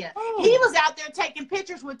media. Oh. He was out there taking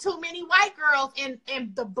pictures with too many white girls, and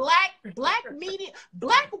the black media,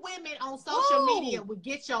 black women on social media would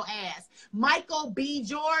get your ass. Michael B.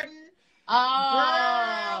 Jordan.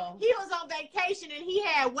 Girl, he was on vacation and he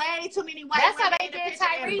had way too many white women. That's how they did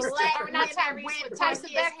Tyrese. Not Tyrese, but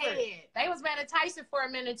Tyson Beckford. They was mad at Tyson for a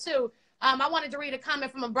minute too. I wanted to read a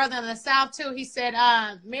comment from a brother in the South too. He said,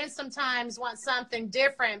 men sometimes want something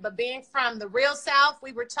different, but being from the real South,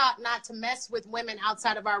 we were taught not to mess with women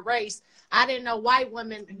outside of our race. I didn't know white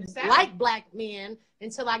women like black men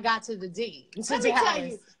until I got to the D. Let me tell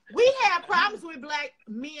you, we have problems with black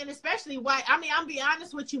men, especially white. I mean, I'll be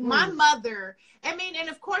honest with you. My mother, and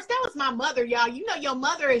of course, that was my mother, y'all. You know, your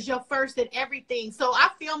mother is your first at everything. So I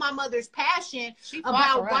feel my mother's passion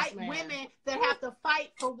about white women that have to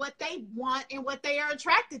fight for what they want and what they are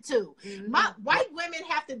attracted to. My white women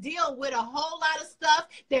have to deal with a whole lot of stuff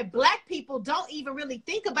that black people don't even really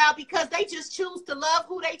think about because they just choose to love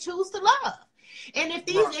who they choose to love. And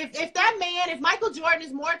if Michael Jordan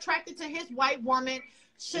is more attracted to his white woman,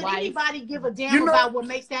 should anybody give a damn about what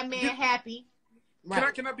makes that man happy?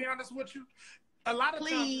 Can I be honest with you? A lot of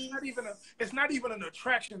times it's not even an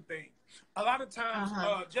attraction thing. A lot of times,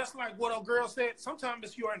 just like what a girl said, sometimes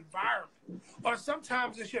it's your environment, or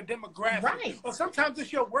sometimes it's your demographic, or sometimes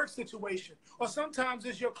it's your work situation, or sometimes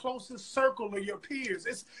it's your closest circle or your peers.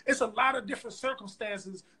 It's a lot of different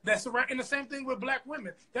circumstances that surround. And the same thing with black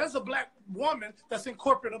women. There's a black woman that's in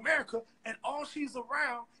corporate America, and all she's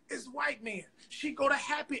around is white men. She go to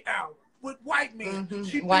happy hour with white men. And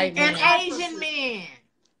Asian men.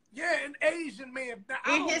 Yeah, and Asian men.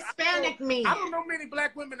 And Hispanic men. I don't know many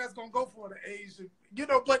black women that's gonna go for the Asian,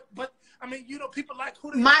 but I mean, people like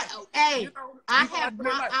who they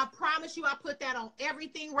I promise you, I put that on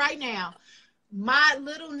everything right now. My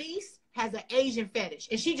little niece has an Asian fetish,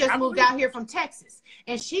 and she just moved out here from Texas.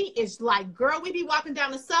 And she is like, girl, we be walking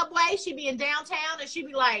down the subway. She be in downtown, and she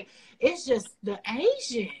be like, it's just the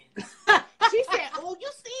Asian. She said, "Oh, you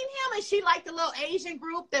seen him?" And she like the little Asian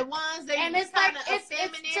group, the ones that and it's like it's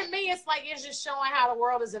to me, it's like it's just showing how the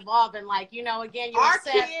world is evolving. Like, you know, again, our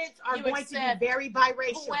kids are going to be very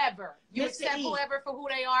biracial. Whoever you accept whoever for who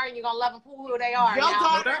they are, and you're gonna love them for who they are. Your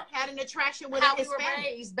daughter had an attraction with how we were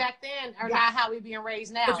raised back then, or not how we being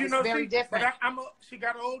raised now. But you know, it's very different. She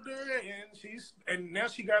got older, and now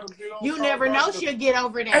she got a big old. You never know she'll get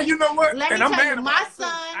over that. And you know what? Let me tell you, my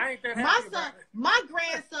son, my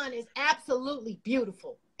grandson is absolutely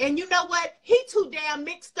beautiful. And you know what? He too damn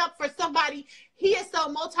mixed up for somebody. He is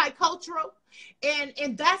so multicultural.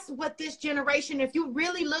 And that's what this generation, if you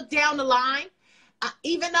really look down the line,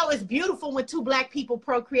 even though it's beautiful when two black people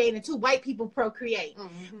procreate and two white people procreate,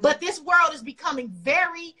 but this world is becoming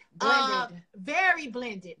very blended. Very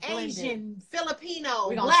blended. Asian, Filipino,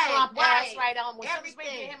 we're gonna black, white, right on. When we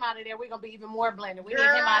get him out of there, we're gonna be even more blended. We need him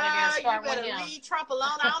out of there and start with him. You better leave Trump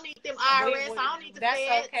alone. I don't need them IRS. I don't need the That's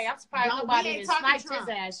feds. okay. I'm surprised nobody has sniped his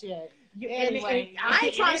ass yet. Anyway, I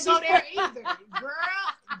ain't trying to go there either. Girl,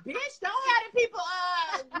 bitch, don't have the people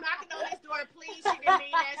knocking on this door, please. She didn't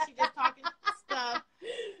mean that. She just talking stuff.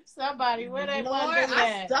 Somebody, where they want to do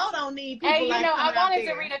that? I still don't need people. Hey, you like know, I wanted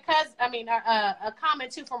to read a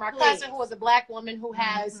comment too from our cousin who is a black woman who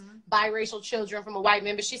has biracial children from a white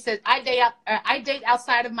man. But she says, I date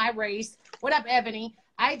outside of my race. What up, Ebony?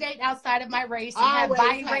 I date outside of my race and have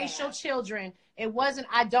biracial children. It wasn't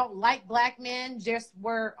I don't like black men, just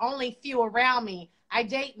were only few around me. I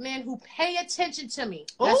date men who pay attention to me.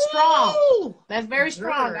 That's strong. That's very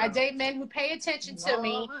strong. I date men who pay attention to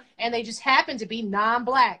me, and they just happen to be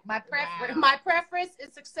non-black. My preference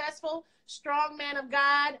is successful, strong man of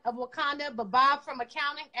God of Wakanda, but Bob from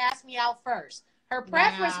accounting asked me out first. Her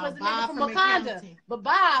preference was the nigga from Wakanda, but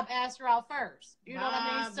Bob asked her out first. You know what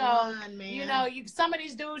I mean? So, you know, some of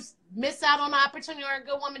these dudes miss out on the opportunity or a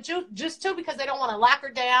good woman just because they don't want to lock her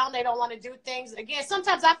down. They don't want to do things. Again,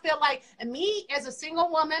 sometimes I feel like me as a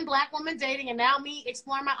single woman, black woman dating, and now me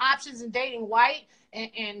exploring my options and dating white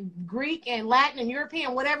and Greek and Latin and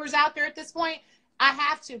European, whatever's out there at this point, I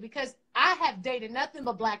have to, because I have dated nothing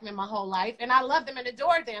but black men my whole life, and I love them and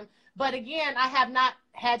adore them. But again, I have not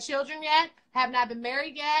had children yet, have not been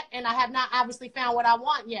married yet, and I have not obviously found what I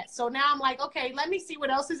want yet. So now I'm like, okay, let me see what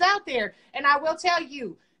else is out there. And I will tell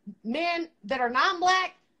you, men that are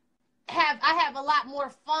non-black, I have a lot more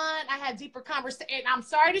fun. I have deeper conversation. And I'm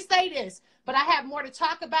sorry to say this, but I have more to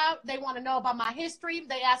talk about. They want to know about my history.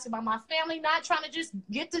 They ask about my family, not trying to just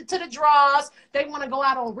get to the draws. They want to go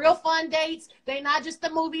out on real fun dates. They not just the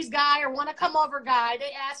movies guy or want to come over guy.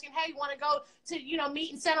 They asking, hey, you want to go to,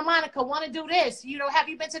 meet in Santa Monica? Want to do this? Have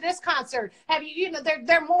you been to this concert? Have you,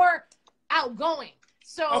 they're more outgoing.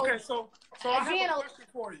 So, okay, so I have a question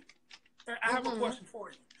for you. I have a question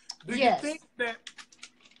for you. Do you think that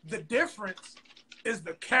the difference is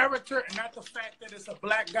the character and not the fact that it's a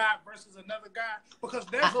black guy versus another guy? Because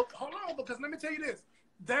because let me tell you this.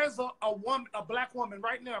 There's a black woman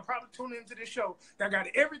right now, probably tuning into this show, that got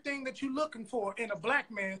everything that you're looking for in a black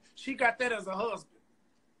man. She got that as a husband.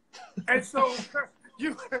 And so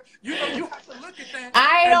you have to look at that.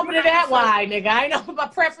 I ain't opening that wide, nigga. I ain't know my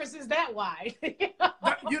preference is that wide.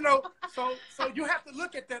 So you have to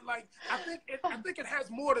look at that. Like, I think it has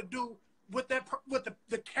more to do with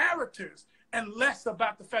the characters and less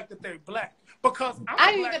about the fact that they're black. Because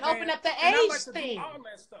I even open up the age thing. All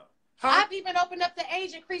that stuff. I've even opened up the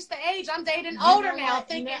age, increased the age. I'm dating older now,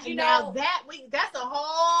 thinking, that's a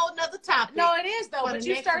whole nother topic. No, it is though. But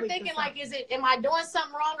you start thinking like, am I doing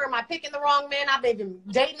something wrong, or am I picking the wrong man? I've been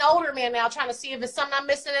dating older men now, trying to see if it's something I'm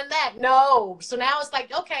missing in that. No. So now it's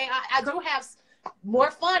like, okay, I do have more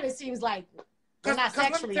fun. It seems like. Not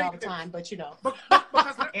sexually all the time, but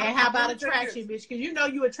and how about attraction, bitch? Because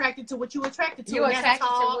you attracted to what you attracted to. You attracted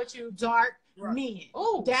tall, to what you dark men.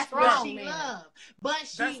 Oh, that's what she loves. But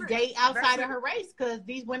she date outside of her race because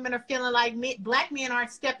these women are feeling like black men aren't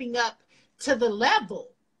stepping up to the level.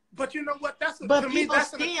 But you know what? People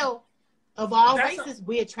still. Of all races,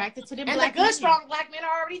 we attracted to them. And black the good, men. Strong black men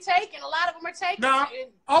are already taken. A lot of them are taken. No.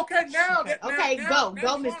 Okay, now.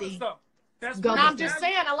 Go, Missy. I'm just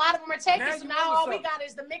saying, a lot of them are taken, so now all we got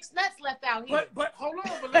is the mixed nuts left out here. But hold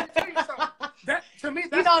on, but let me tell you something. That, to me,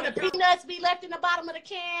 that's the peanuts be left in the bottom of the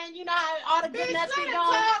can. You know how all the good nuts be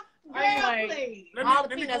gone. Anyway, all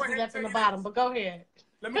the peanuts be left in the bottom. But go ahead.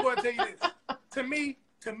 Let me go ahead and tell you this.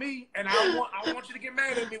 To me, and I want you to get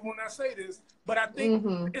mad at me when I say this, but I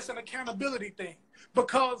think it's an accountability thing.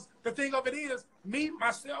 Because the thing of it is,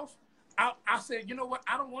 myself, I said, you know what?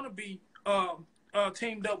 I don't want to be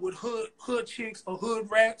teamed up with hood chicks or hood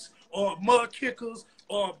rats or mud kickers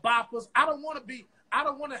or boppers. I don't want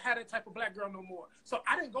to have that type of black girl no more. So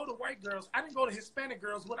I didn't go to white girls. I didn't go to Hispanic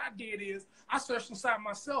girls. What I did is I searched inside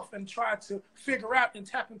myself and tried to figure out and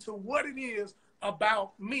tap into what it is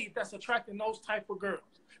about me that's attracting those type of girls.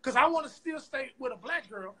 Because I want to still stay with a black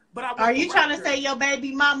girl, but I want Are you trying to say your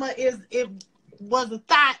baby mama was a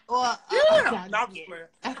thought or yeah? No, I'm just playing.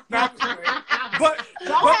 No, I'm just playing. But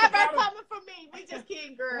don't have her coming for me. We just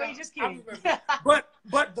kidding, girl. We just kidding.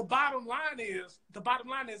 But the bottom line is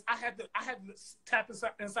I had to tap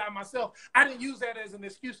inside myself. I didn't use that as an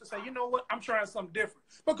excuse to say, you know what, I'm trying something different.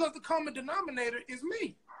 Because the common denominator is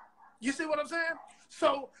me. You see what I'm saying?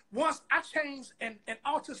 So once I changed and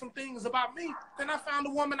altered some things about me, then I found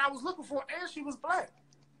the woman I was looking for, and she was black.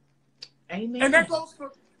 Amen. And that goes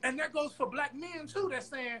for black men too. That's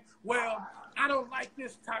saying, well, I don't like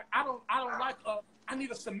this type. I don't like I need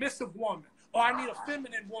a submissive woman, or I need a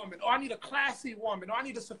feminine woman, or I need a classy woman, or I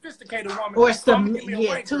need a sophisticated woman, or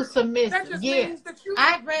too submissive. That just means that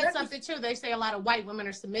I've read something too. They say a lot of white women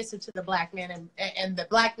are submissive to the black men, and the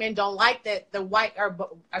black men don't like that the white or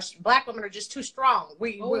black women are just too strong.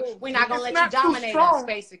 We're not gonna let you dominate us.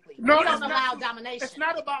 Basically, no, we don't allow domination. It's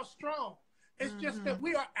not about strong. It's just that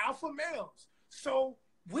we are alpha males. So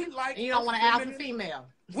we like. And you don't want an alpha female.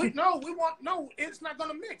 It's not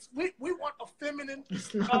gonna mix. We want a feminine.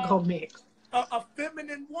 It's not gonna mix. A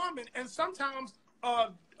feminine woman, and sometimes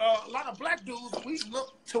a lot of black dudes, we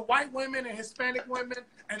look to white women and Hispanic women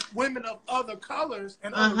and women of other colors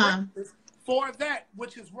and other races for that,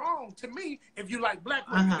 which is wrong to me. If you like black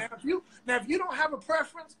women, now if you don't have a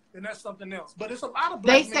preference, then that's something else. But it's a lot of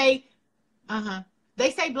black men.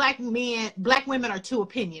 They say black women are too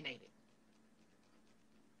opinionated.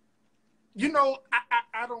 You know,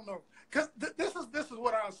 I don't know, because this is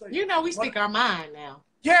what I'll say. You know, we speak our mind now.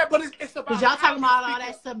 Yeah, but it's about. Because y'all talking about all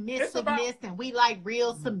that submissiveness, and we like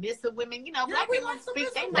real submissive women. You know, black women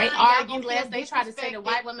speak. They argue less. They try to say the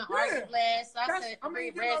white women argue less. I read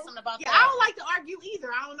something about that. I don't like to argue either.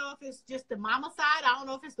 I don't know if it's just the mama side. I don't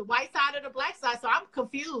know if it's the white side or the black side. So I'm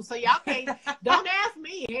confused. So y'all can't. Don't ask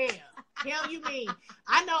me. Hell, you mean?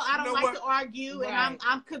 I know I don't like to argue, and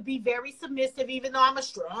I'm could be very submissive, even though I'm a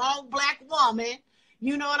strong black woman.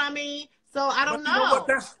 You know what I mean? So I don't know. You know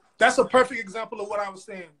what? That's a perfect example of what I was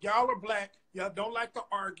saying. Y'all are black. Y'all don't like to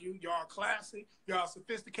argue. Y'all are classy. Y'all are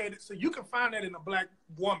sophisticated. So you can find that in a black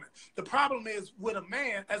woman. The problem is with a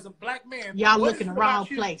man, as a black man, y'all looking in the wrong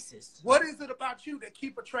places. What is it about you that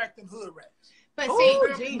keep attracting hood rats? But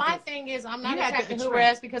see, my thing is, I'm not attracting hood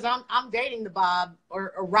rats because I'm dating the Bob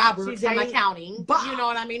or Robert from accounting. You know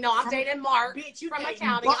what I mean? No, I'm dating Mark from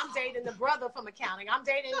accounting. I'm dating the brother from accounting. I'm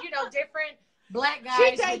dating, different black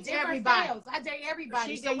guys with different styles. I date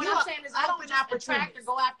everybody. So what I'm saying is I don't just attract or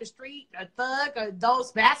go after street, a thug, or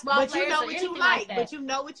those basketball players. But you know what you like. But you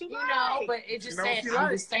know what you like. You know, but it just saying, I'm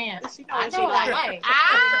just saying. I know what I like.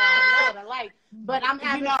 I know what I like. But I'm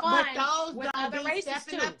having fun but those with don't other be races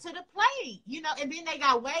stepping too. up to the plate, and then they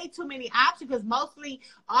got way too many options because mostly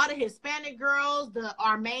all the Hispanic girls, the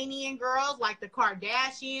Armenian girls, like the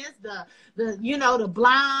Kardashians, the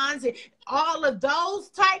blondes, and all of those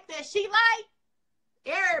type that she like.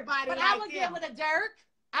 Everybody, but like I would get with a Dirk.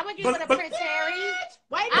 I would get with a Prince Harry.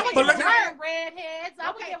 Wait I would get with her redheads.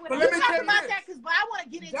 I would get with. You talk about that because I want to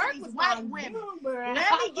get into these white women.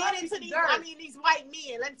 Let me get into these. These white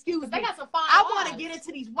men. Excuse me. They got some fine. I want to get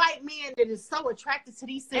into these white men that is so attracted to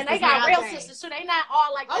these sisters. And they got real sisters too. They not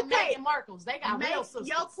all like the Meghan Markles. They got real sisters.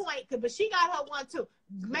 Your point, but she got her one too.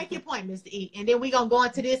 Make your point, Mr. E. And then we're going to go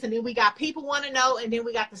into this, and then we got people want to know, and then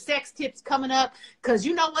we got the sex tips coming up, because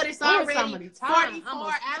you know what? It's already 44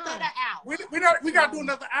 after the hour. We got to do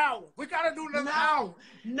another hour. We got to do another hour.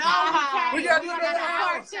 No, we got to do another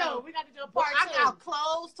part two. We got to do a part two. I got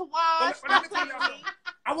clothes to wash.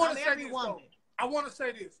 I want to say this, though. I want to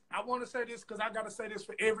say this. I want to say this because I got to say this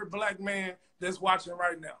for every black man that's watching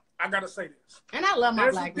right now. I got to say this. And I love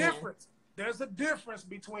my black man. There's a difference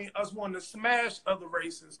between us wanting to smash other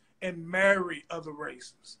races and marry other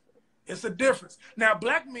races. It's a difference. Now,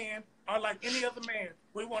 black men are like any other man.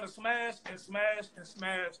 We want to smash and smash and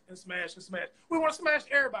smash and smash and smash. We want to smash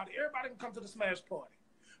everybody. Everybody can come to the smash party.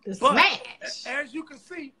 As you can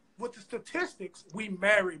see, with the statistics, we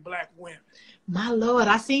marry black women. My Lord,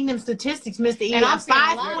 I seen them statistics, Mr. E.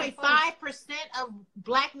 5.5% of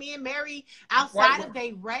black men marry outside of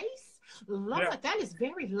their race. Lord, that is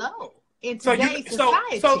very low. In today's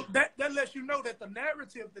society. So that lets you know that the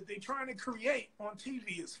narrative that they're trying to create on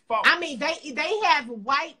TV is false. I mean, they have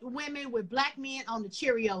white women with black men on the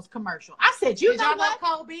Cheerios commercial. I said, you know what?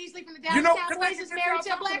 Cole Beasley from the Dallas Cowboys is married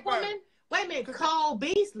to a black woman? Wait a minute, Cole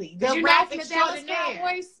Beasley, Did the you know rap from the Dallas extraordinaire.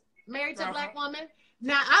 Cowboys, married to a black woman?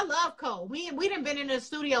 Now, I love Cole. We done been in the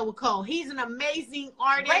studio with Cole. He's an amazing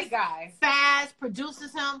artist. Great guy. Fast,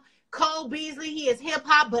 produces him. Cole Beasley, he is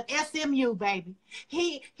hip-hop, but SMU, baby.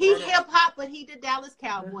 He hip-hop, but he the Dallas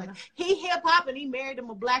Cowboy. He hip-hop, and he married him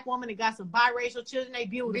a black woman and got some biracial children. They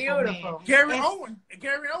beautiful. Man. Gary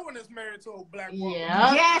Owen is married to a black woman.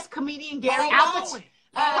 Yeah. Yes, comedian Gary Owen.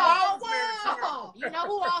 You know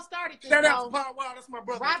who all started this? Shout out to Paul Wow, that's my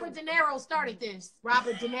brother. Robert De Niro started this.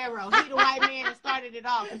 Robert De Niro. He the white man that started it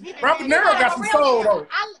all. Robert De Niro got some soul, though.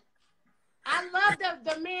 I love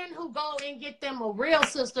the men who go and get them a real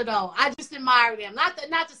sister, though. I just admire them. Not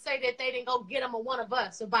to say that they didn't go get them a one of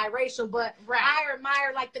us, a biracial, but I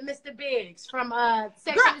admire like the Mr. Biggs from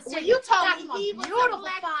Sex and the City. When you told me he was beautiful,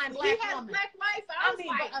 fine black he had woman. A black wife. I mean,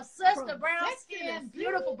 like, a sister, brown skin,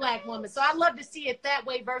 beautiful black woman. So I love to see it that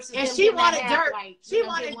way versus. And them she wanted Dirk. White, she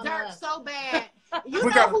wanted Dirk so bad. You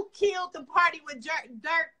know who killed the party with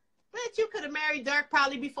Dirk? Bet you could have married Dirk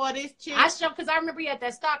probably before this chick. Because I remember you had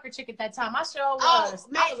that stalker chick at that time. I sure was. Oh,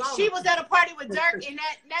 man, she was at a party with Dirk and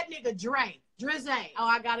that nigga Drizzy. Oh,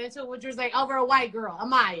 I got into it with Drizzy over a white girl,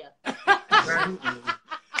 Amaya.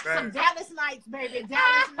 Some Dallas nights, baby,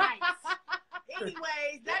 Dallas nights.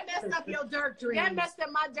 Anyways, that messed up your Dirk dreams. That messed up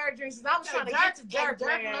my Dirk dreams. I was trying to get to Dirk,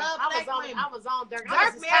 man. I was on Dirk.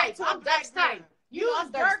 Dirk married to I'm Dirk's type. You was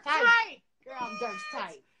Dirk tight. Girl, I'm Dirk's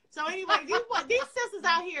type. So anyway, these sisters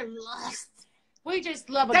out here lust. We just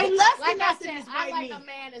love a They lust like I said, I like a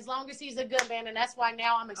man as long as he's a good man, and that's why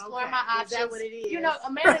now I'm exploring my options. Is that what it is? You know,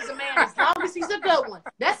 a man is a man as long as he's a good one.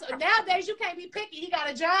 That's nowadays you can't be picky. He got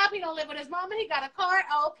a job, he don't live with his mama, he got a car.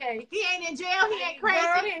 Oh, okay. He ain't in jail, he ain't crazy.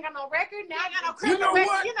 Girl, he ain't got no record. Now he ain't got no criminal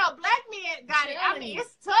record. You know, black men got it. I mean,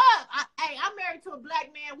 it's tough. I'm married to a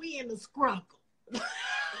black man, we in the scruggle.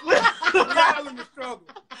 We all in the struggle.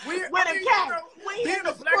 We in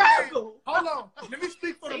the struggle. Hold on. Let me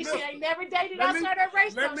speak for the middle. She ain't never dated outside her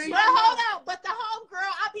race. But hold on. But the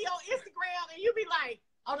homegirl, I be on Instagram and you be like,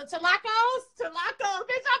 oh, the Talacos? Talacos.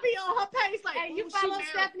 Bitch, I be on her page like, hey, you follow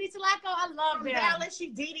Stephanie Talaco? I love from them. Dallas. She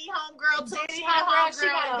Didi homegirl too. She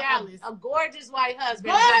got Dallas. A gorgeous white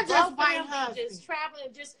husband. Gorgeous white husband. Just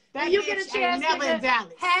traveling. Just that you get a chance. Never in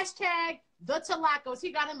Dallas. Hashtag the Talacos.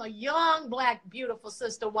 He got him a young, black, beautiful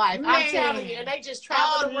sister wife. Man. I'm telling you. And they just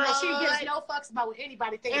travel the world. She gives no fucks about what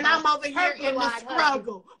anybody thinks. And I'm over here in the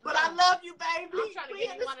struggle. But I love you, baby. I'm trying to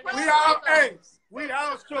get one of those. We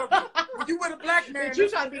all struggle. When you with a black man, you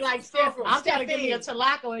trying to be like Stephanie. I'm trying to give me a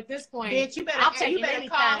Talaco at this point. Bitch, you better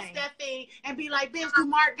call Stephanie and be like, bitch, do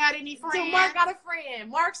Mark got any friends? Do Mark got a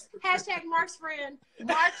friend? Hashtag Mark's friend.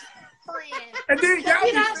 Mark's friend. And then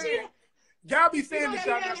y'all be saying this.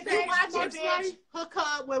 Hook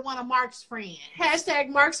up with one of Mark's friends. Hashtag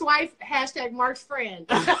Mark's wife. Hashtag Mark's friend.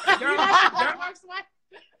 Mark's wife.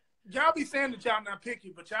 Y'all be saying that y'all not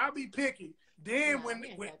picky, but y'all be picky. Then when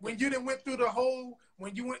you done went through the whole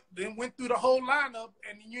went through the whole lineup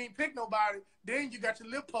and you ain't pick nobody, then you got your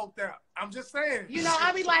lip poked out. I'm just saying. You know,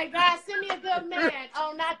 I be like, God, send me a good man.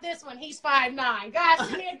 Oh, not this one. He's 5'9". God,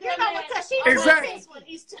 send me a good man. Because she exactly. This one.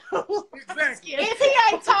 He's too. Exactly. If he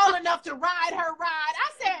ain't tall enough to ride her ride,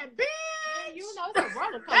 I said, bitch. Yeah, you know, it's a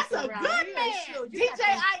roller coaster. That's a good man. DJ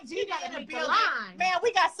IG in the building. Man,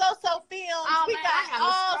 we got So Films. We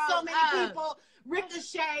got so many people.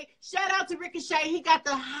 Ricochet, shout out to Ricochet. He got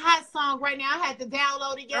the hot song right now. I had to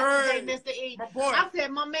download it yesterday, Mr. E. My boy. I said,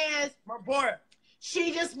 my boy.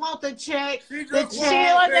 She just want the check. She want the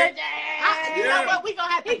check. You know what? We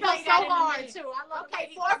gonna have to play so hard too. I love okay,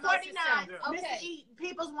 $4.49. Mr. E,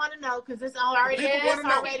 people's want to know because it's already $4.49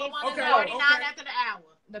 after the hour.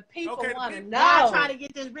 The people want to know. I'm trying to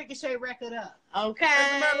get this Ricochet record up.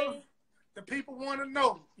 Okay. The people want to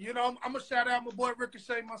know. You know, I'm gonna shout out my boy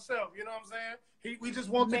Ricochet myself. You know what I'm saying? We just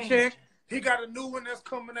want the check. He got a new one that's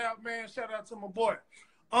coming out, man. Shout out to my boy.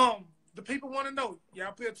 The people want to know.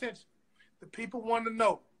 Y'all pay attention. The people want to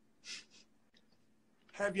know.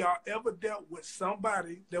 Have y'all ever dealt with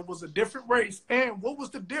somebody that was a different race? And what was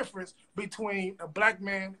the difference between a black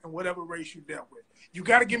man and whatever race you dealt with? You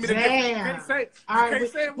got to give me the difference. You can't say it. All right,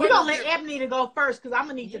 we're going to let Ebony to go first because I'm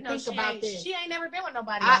going to need to think about this. She ain't never been with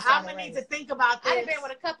nobody. I'm going to need to think about this. I've been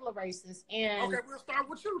with a couple of races. And okay, we'll start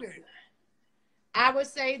with you then. I would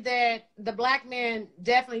say that the black men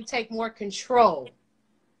definitely take more control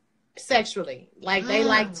sexually. Like they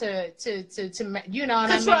like to you know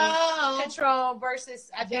what I mean? Control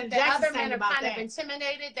versus I think the other men are kind of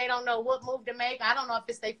intimidated. They don't know what move to make. I don't know if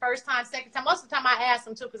it's their first time, second time. Most of the time I ask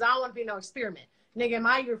them too because I don't want to be no experiment. Nigga, am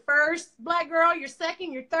I your first black girl, your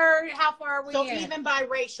second, your third? How far are we So in? even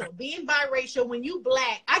biracial, being biracial, when you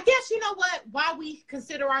black, I guess you know what, why we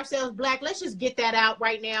consider ourselves black, let's just get that out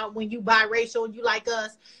right now. When you biracial and you like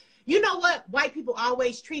us, you know what? White people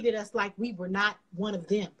always treated us like we were not one of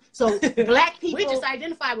them. So black people, we just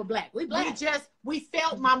identify with black. We black. We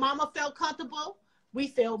felt, my mama felt comfortable. We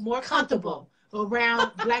felt more comfortable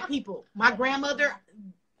around black people. My grandmother,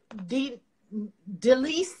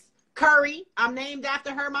 Delise Curry, I'm named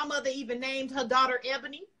after her. My mother even named her daughter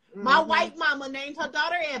Ebony. My white mama named her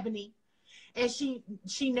daughter Ebony. And she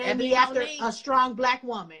named Ebony me after a strong black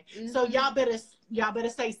woman. So y'all better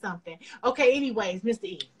say something. Okay, anyways, Mr.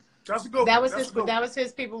 E. That's a good that was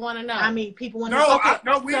his people want to know. I mean, people want to know.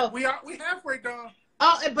 Okay, we halfway done.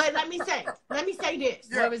 Oh, but let me say this.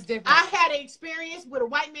 Yeah. It was different. I had an experience with a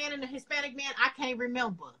white man and a Hispanic man. I can't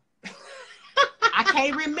remember. I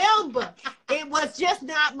can't remember. It was just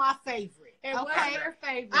not my favorite. It wasn't your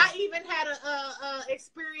favorite. I even had a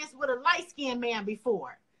experience with a light-skinned man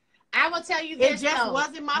before. I will tell you this, it just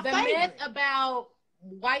wasn't my favorite. The myth about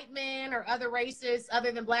white men or other races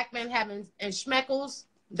other than black men having and schmeckles,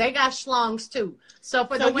 they got schlongs too. So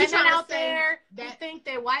for the women out there that think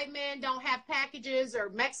that white men don't have packages or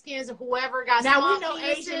Mexicans or whoever got now small we know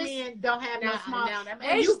penises, Asian men don't have no small. Now them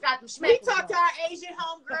Asians got them schmeckles. We talked to our Asian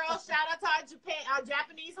homegirl. Shout out to our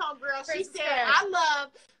Japanese homegirl. She said, "I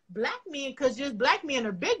love black men because just black men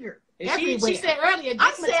are bigger." She said earlier,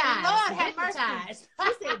 I said, Lord have mercy. She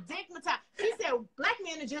said, digmatized. She said, black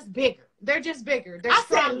men are just bigger. They're just bigger. They're I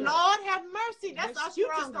stronger. said, Lord have mercy. That's all. You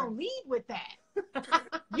just gonna lead with that.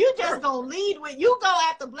 You just gonna lead with, you go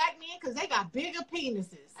after black men because they got bigger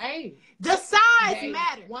penises. Hey, the size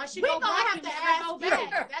matters. Once you go black, you never go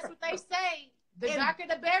back. That's what they say. The darker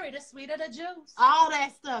the berry, the sweeter the juice. All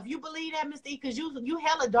that stuff. You believe that, Mr. E? Because you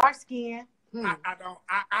hella dark skin. I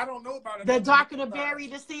don't know about it. The darker the berry,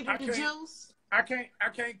 the sweeter the juice. I can't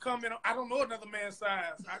comment on. I don't know another man's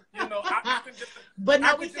size. But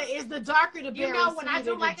no, we say it's the darker the berry. You know, when I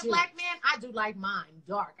do like a black man, I do like mine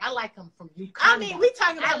dark. I like them from Uganda. I mean, we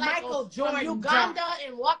talking about Michael Jordan, from Uganda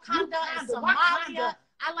and Wakanda and Somalia.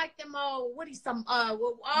 I like them all. What is some? Girl,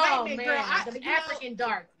 the African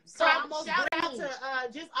dark. So almost shout out to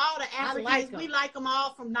just all the Africans. We like them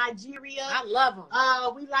all from Nigeria. I love them.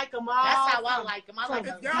 We like them all. That's how I like them. I like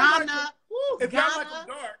Ghana.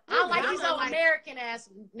 I like these old American ass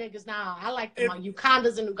niggas now. I like them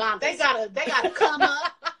Ugandas and Ugandans. They gotta come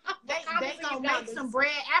up. They gonna make some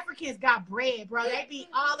bread. Africans got bread, bro. They be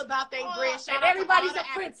all about their bread. And everybody's a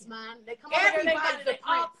prince, man. They come over here, they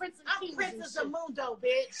all prince and I'm kings. Princess of Mundo,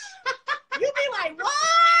 bitch. You be like, what?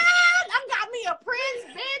 I got me a prince,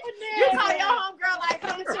 bitch. You call your homegirl like,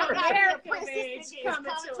 coming to America, bitch.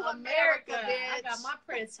 Coming to America, bitch. I got my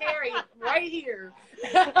Prince Harry right here.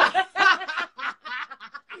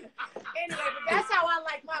 Anyway, but that's how I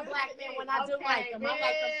like my black men when I do like them. I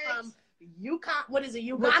like them from Uganda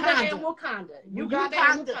and Wakanda. Uganda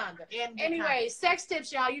and Wakanda. Anyway, sex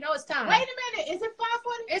tips, y'all. You know it's time. Wait a minute. Is it 5:40?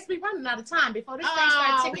 It's be running out of time before this thing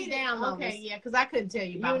starts ticking down. Okay, yeah, because I couldn't tell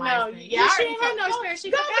you about my experience. Yeah, she ain't had no experience.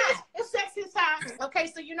 She forgot. It's sex tips time. Okay,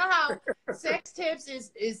 so you know how sex tips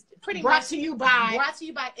is pretty brought much to you by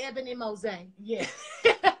Ebony Mose. Yeah.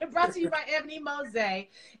 Brought to you by Ebony Mose.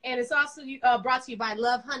 And it's also brought to you by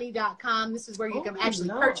lovehoney.com. This is where you can actually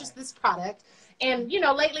purchase this product. And, you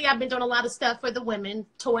know, lately I've been doing a lot of stuff for the women,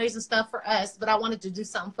 toys and stuff for us, but I wanted to do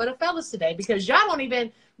something for the fellas today because y'all don't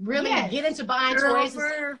even really get into buying toys.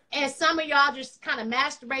 And some of y'all just kind of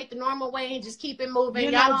masturbate the normal way and just keep it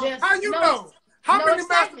moving. Y'all just how you know? How many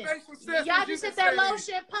masturbation sessions? Y'all just hit that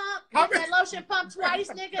lotion pump, hit that lotion pump twice,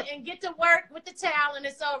 nigga, and get to work with the towel and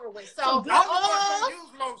it's over with. So use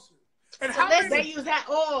lotion. And how many they use that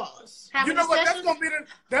oils? You know what? That's gonna be the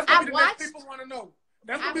next people want to know.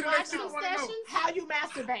 That's gonna be the next people want to know. How you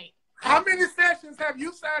masturbate? How many sessions have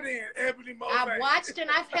you sat in, Ebony Mose? I've watched and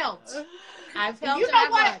I've helped. You know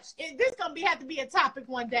what? This gonna have to be a topic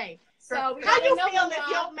one day. So how you feel if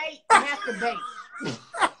your mate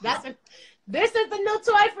masturbates? This is the new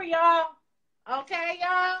toy for y'all. Okay,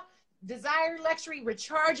 y'all. Desire Luxury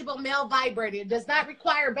rechargeable male vibrator. It does not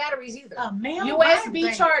require batteries either. A male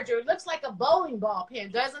USB charger. It looks like a bowling ball pin,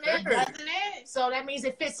 doesn't it? Doesn't it? So that means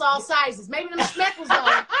it fits all sizes. Maybe them schmeckles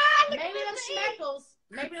don't. Maybe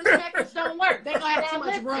them schmeckles don't work. They gonna have too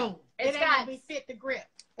much room. It's got to fit the grip.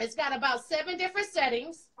 It's got about 7 different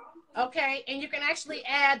settings. Okay, and you can actually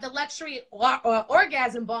add the luxury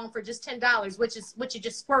orgasm balm for just $10, which you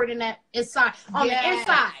just squirt in that inside on the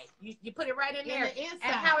inside. You put it right in there. The inside.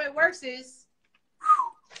 And how it works is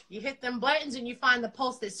you hit them buttons and you find the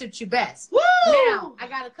pulse that suits you best. Woo! Now, I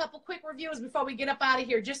got a couple quick reviews before we get up out of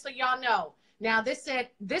here, just so y'all know. Now,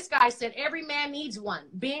 this guy said every man needs one.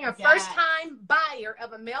 Being a first-time buyer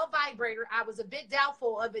of a male vibrator, I was a bit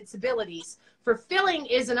doubtful of its abilities. Fulfilling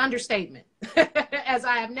is an understatement, as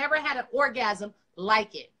I have never had an orgasm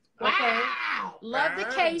like it. Okay. Wow. Love the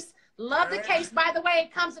case. Love the case. By the way,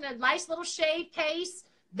 it comes in a nice little shade case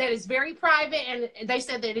that is very private, and they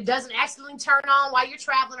said that it doesn't accidentally turn on while you're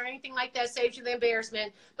traveling or anything like that, saves you the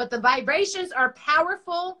embarrassment. But the vibrations are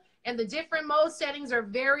powerful, and the different mode settings are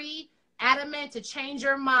very adamant to change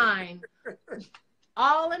your mind.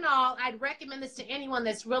 All in all, I'd recommend this to anyone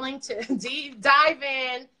that's willing to dive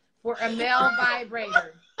in for a male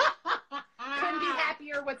vibrator. Couldn't be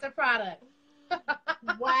happier with the product.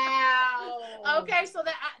 Wow. Okay, so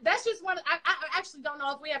that's just one. I actually don't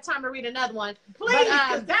know if we have time to read another one. Please,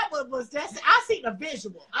 because that one was I seen a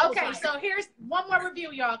visual. Okay, like, so here's one more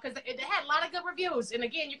review, y'all, because it had a lot of good reviews. And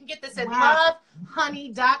again, you can get this at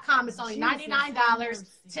lovehoney.com. It's only $99,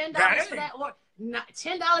 $10 for that, or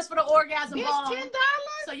 $10 for the orgasm balm. $10?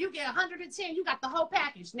 So you get 110. You got the whole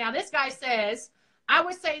package. Now this guy says, I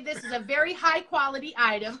would say this is a very high quality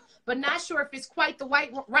item, but not sure if it's quite the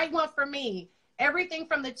right one for me. Everything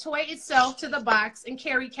from the toy itself to the box and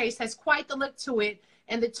carry case has quite the look to it,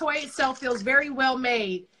 and the toy itself feels very well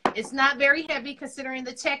made. It's not very heavy considering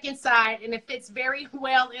the tech inside, and it fits very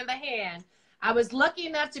well in the hand. I was lucky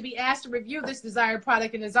enough to be asked to review this desired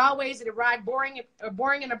product, and as always, it arrived boring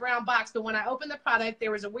in a brown box. But when I opened the product, there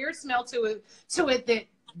was a weird smell to it that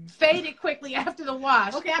faded quickly after the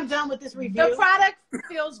wash. Okay, I'm done with this review. The product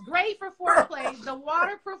feels great for foreplay. The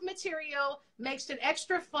waterproof material makes it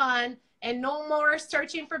extra fun, and no more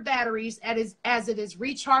searching for batteries as it is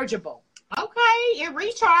rechargeable. Okay, it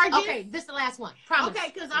recharges. Okay, this is the last one. Promise.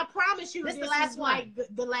 Okay, because I promise you this is the last one. Like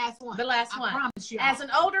the last one. The last one. I promise you. As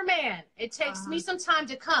an older man, it takes me some time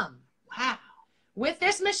to come. Wow. With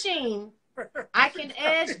this machine, I can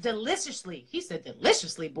edge deliciously. He said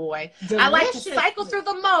deliciously, boy. Deliciously. I like to cycle through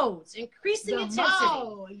the modes, increasing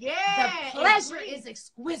intensity. Yeah. The pleasure is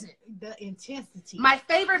exquisite. The intensity. My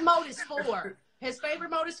favorite mode is 4. His favorite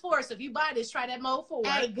mode is 4. So if you buy this, try that mode 4.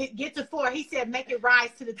 Hey, get to 4. He said make it rise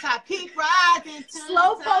to the top. Keep rising to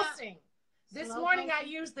Slow the top. pulsing. This morning I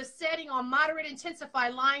used the setting on moderate intensify,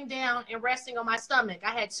 lying down and resting on my stomach. I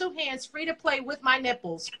had 2 hands free to play with my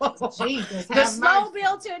nipples. Jesus, the slow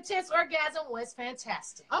build to intense orgasm was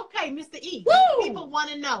fantastic. Okay, Mr. E. Woo! People want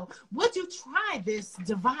to know, would you try this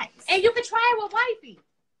device? And you can try it with wifey.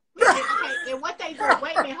 Okay, and what they do,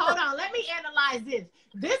 wait a minute, hold on, let me analyze this.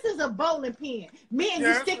 This is a bowling pin. Man,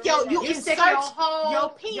 you stick you insert your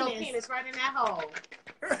penis right in that hole.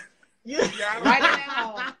 Yeah. Right in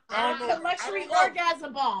that hole. The luxury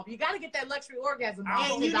orgasm balm. You got to get that luxury orgasm balm.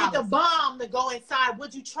 And you need the bomb to go inside.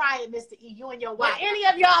 Would you try it, Mr. E? You and your wife. Would any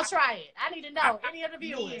of y'all try it? I need to know. Any of the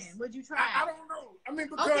viewers. Man, would you try I it? don't know. I mean,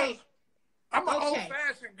 because I'm an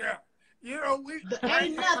old-fashioned guy. You know,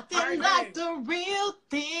 ain't nothing like the real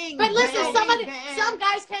thing. But listen, some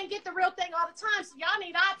guys can't get the real thing all the time, so y'all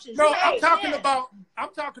need options. No, I'm talking about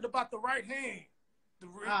the right hand. You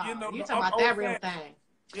talking about that real thing.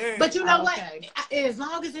 Yeah. But you know what? As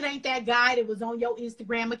long as it ain't that guy that was on your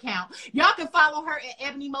Instagram account, y'all can follow her at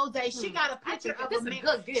Ebony Mose. She got a picture of a man. She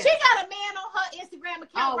got a man on her Instagram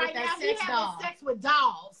account right now. He having sex with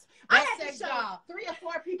dolls. I had to show 3 or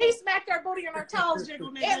 4 people. He smacked her booty on her toes,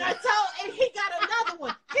 jiggling. And he got another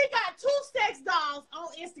one. He got 2 sex dolls on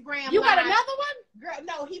Instagram. You got another one? Girl,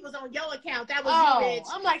 no, he was on your account. That was you, bitch.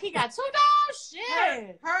 I'm like, he got 2 dolls?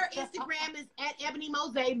 Shit. Her Instagram is at Ebony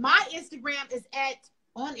Mose. My Instagram is at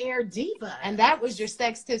On Air Diva. And that was your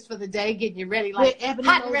sex tips for the day, getting you ready like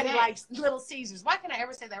hot and ready like Little Caesars. Why can't I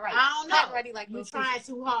ever say that right? I don't know. Hot and ready like Little Caesars. Trying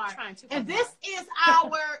too hard. And this is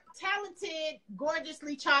our talented,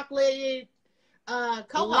 gorgeously chocolated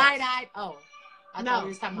co-host. Light-eyed. Oh. No,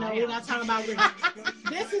 we're not talking about Ricky.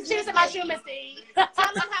 This is just about you, Mr. E.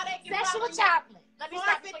 Tell them how they can follow you. Chocolate. Let me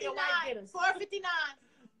stop for your white getters. $4.59.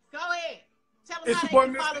 Go ahead. It's your boy,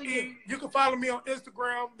 Mr. E. You can follow me on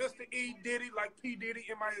Instagram, Mr. E. Diddy, like P. Diddy,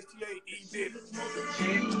 M-I-S-T-A, E. Diddy.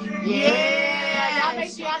 Yeah. Y'all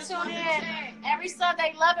make sure y'all tune in every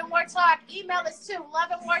Sunday, Love and More Talk. Email us too,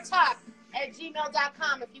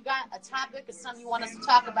 loveandmoretalk@gmail.com if you got a topic or something you want us to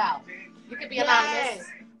talk about. You can be anonymous.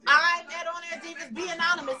 I'm at On Air Divas. Be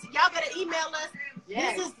anonymous. Y'all better email us.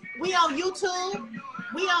 Yes. We on YouTube.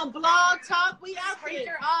 We on Blog Talk. We out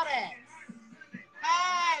here. All that.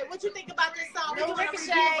 Hey, what you think about this song? No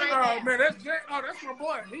Ricochet. Oh man, that's my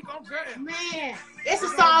boy. He gon' jam. Man, it's a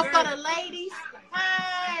song for the ladies.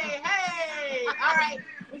 Hey. All right,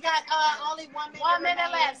 we got only 1 minute. 1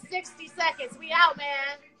 minute left. 60 seconds. We out,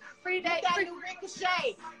 man. Free day. That new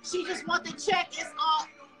Ricochet. She just want the check. It's on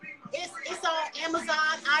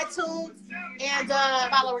Amazon, iTunes, and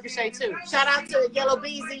Follow Ricochet too. shout out to Yellow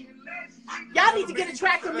Beezy. Y'all need to get a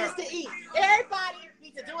track with Mr. E. Everybody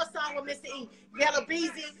need to do a song with Mr. E. Yellow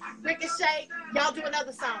Beezy, Ricochet, y'all do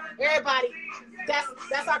another song. Everybody,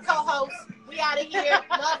 that's our co-host. We out of here.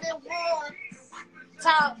 Love and war.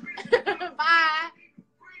 Talk. Bye.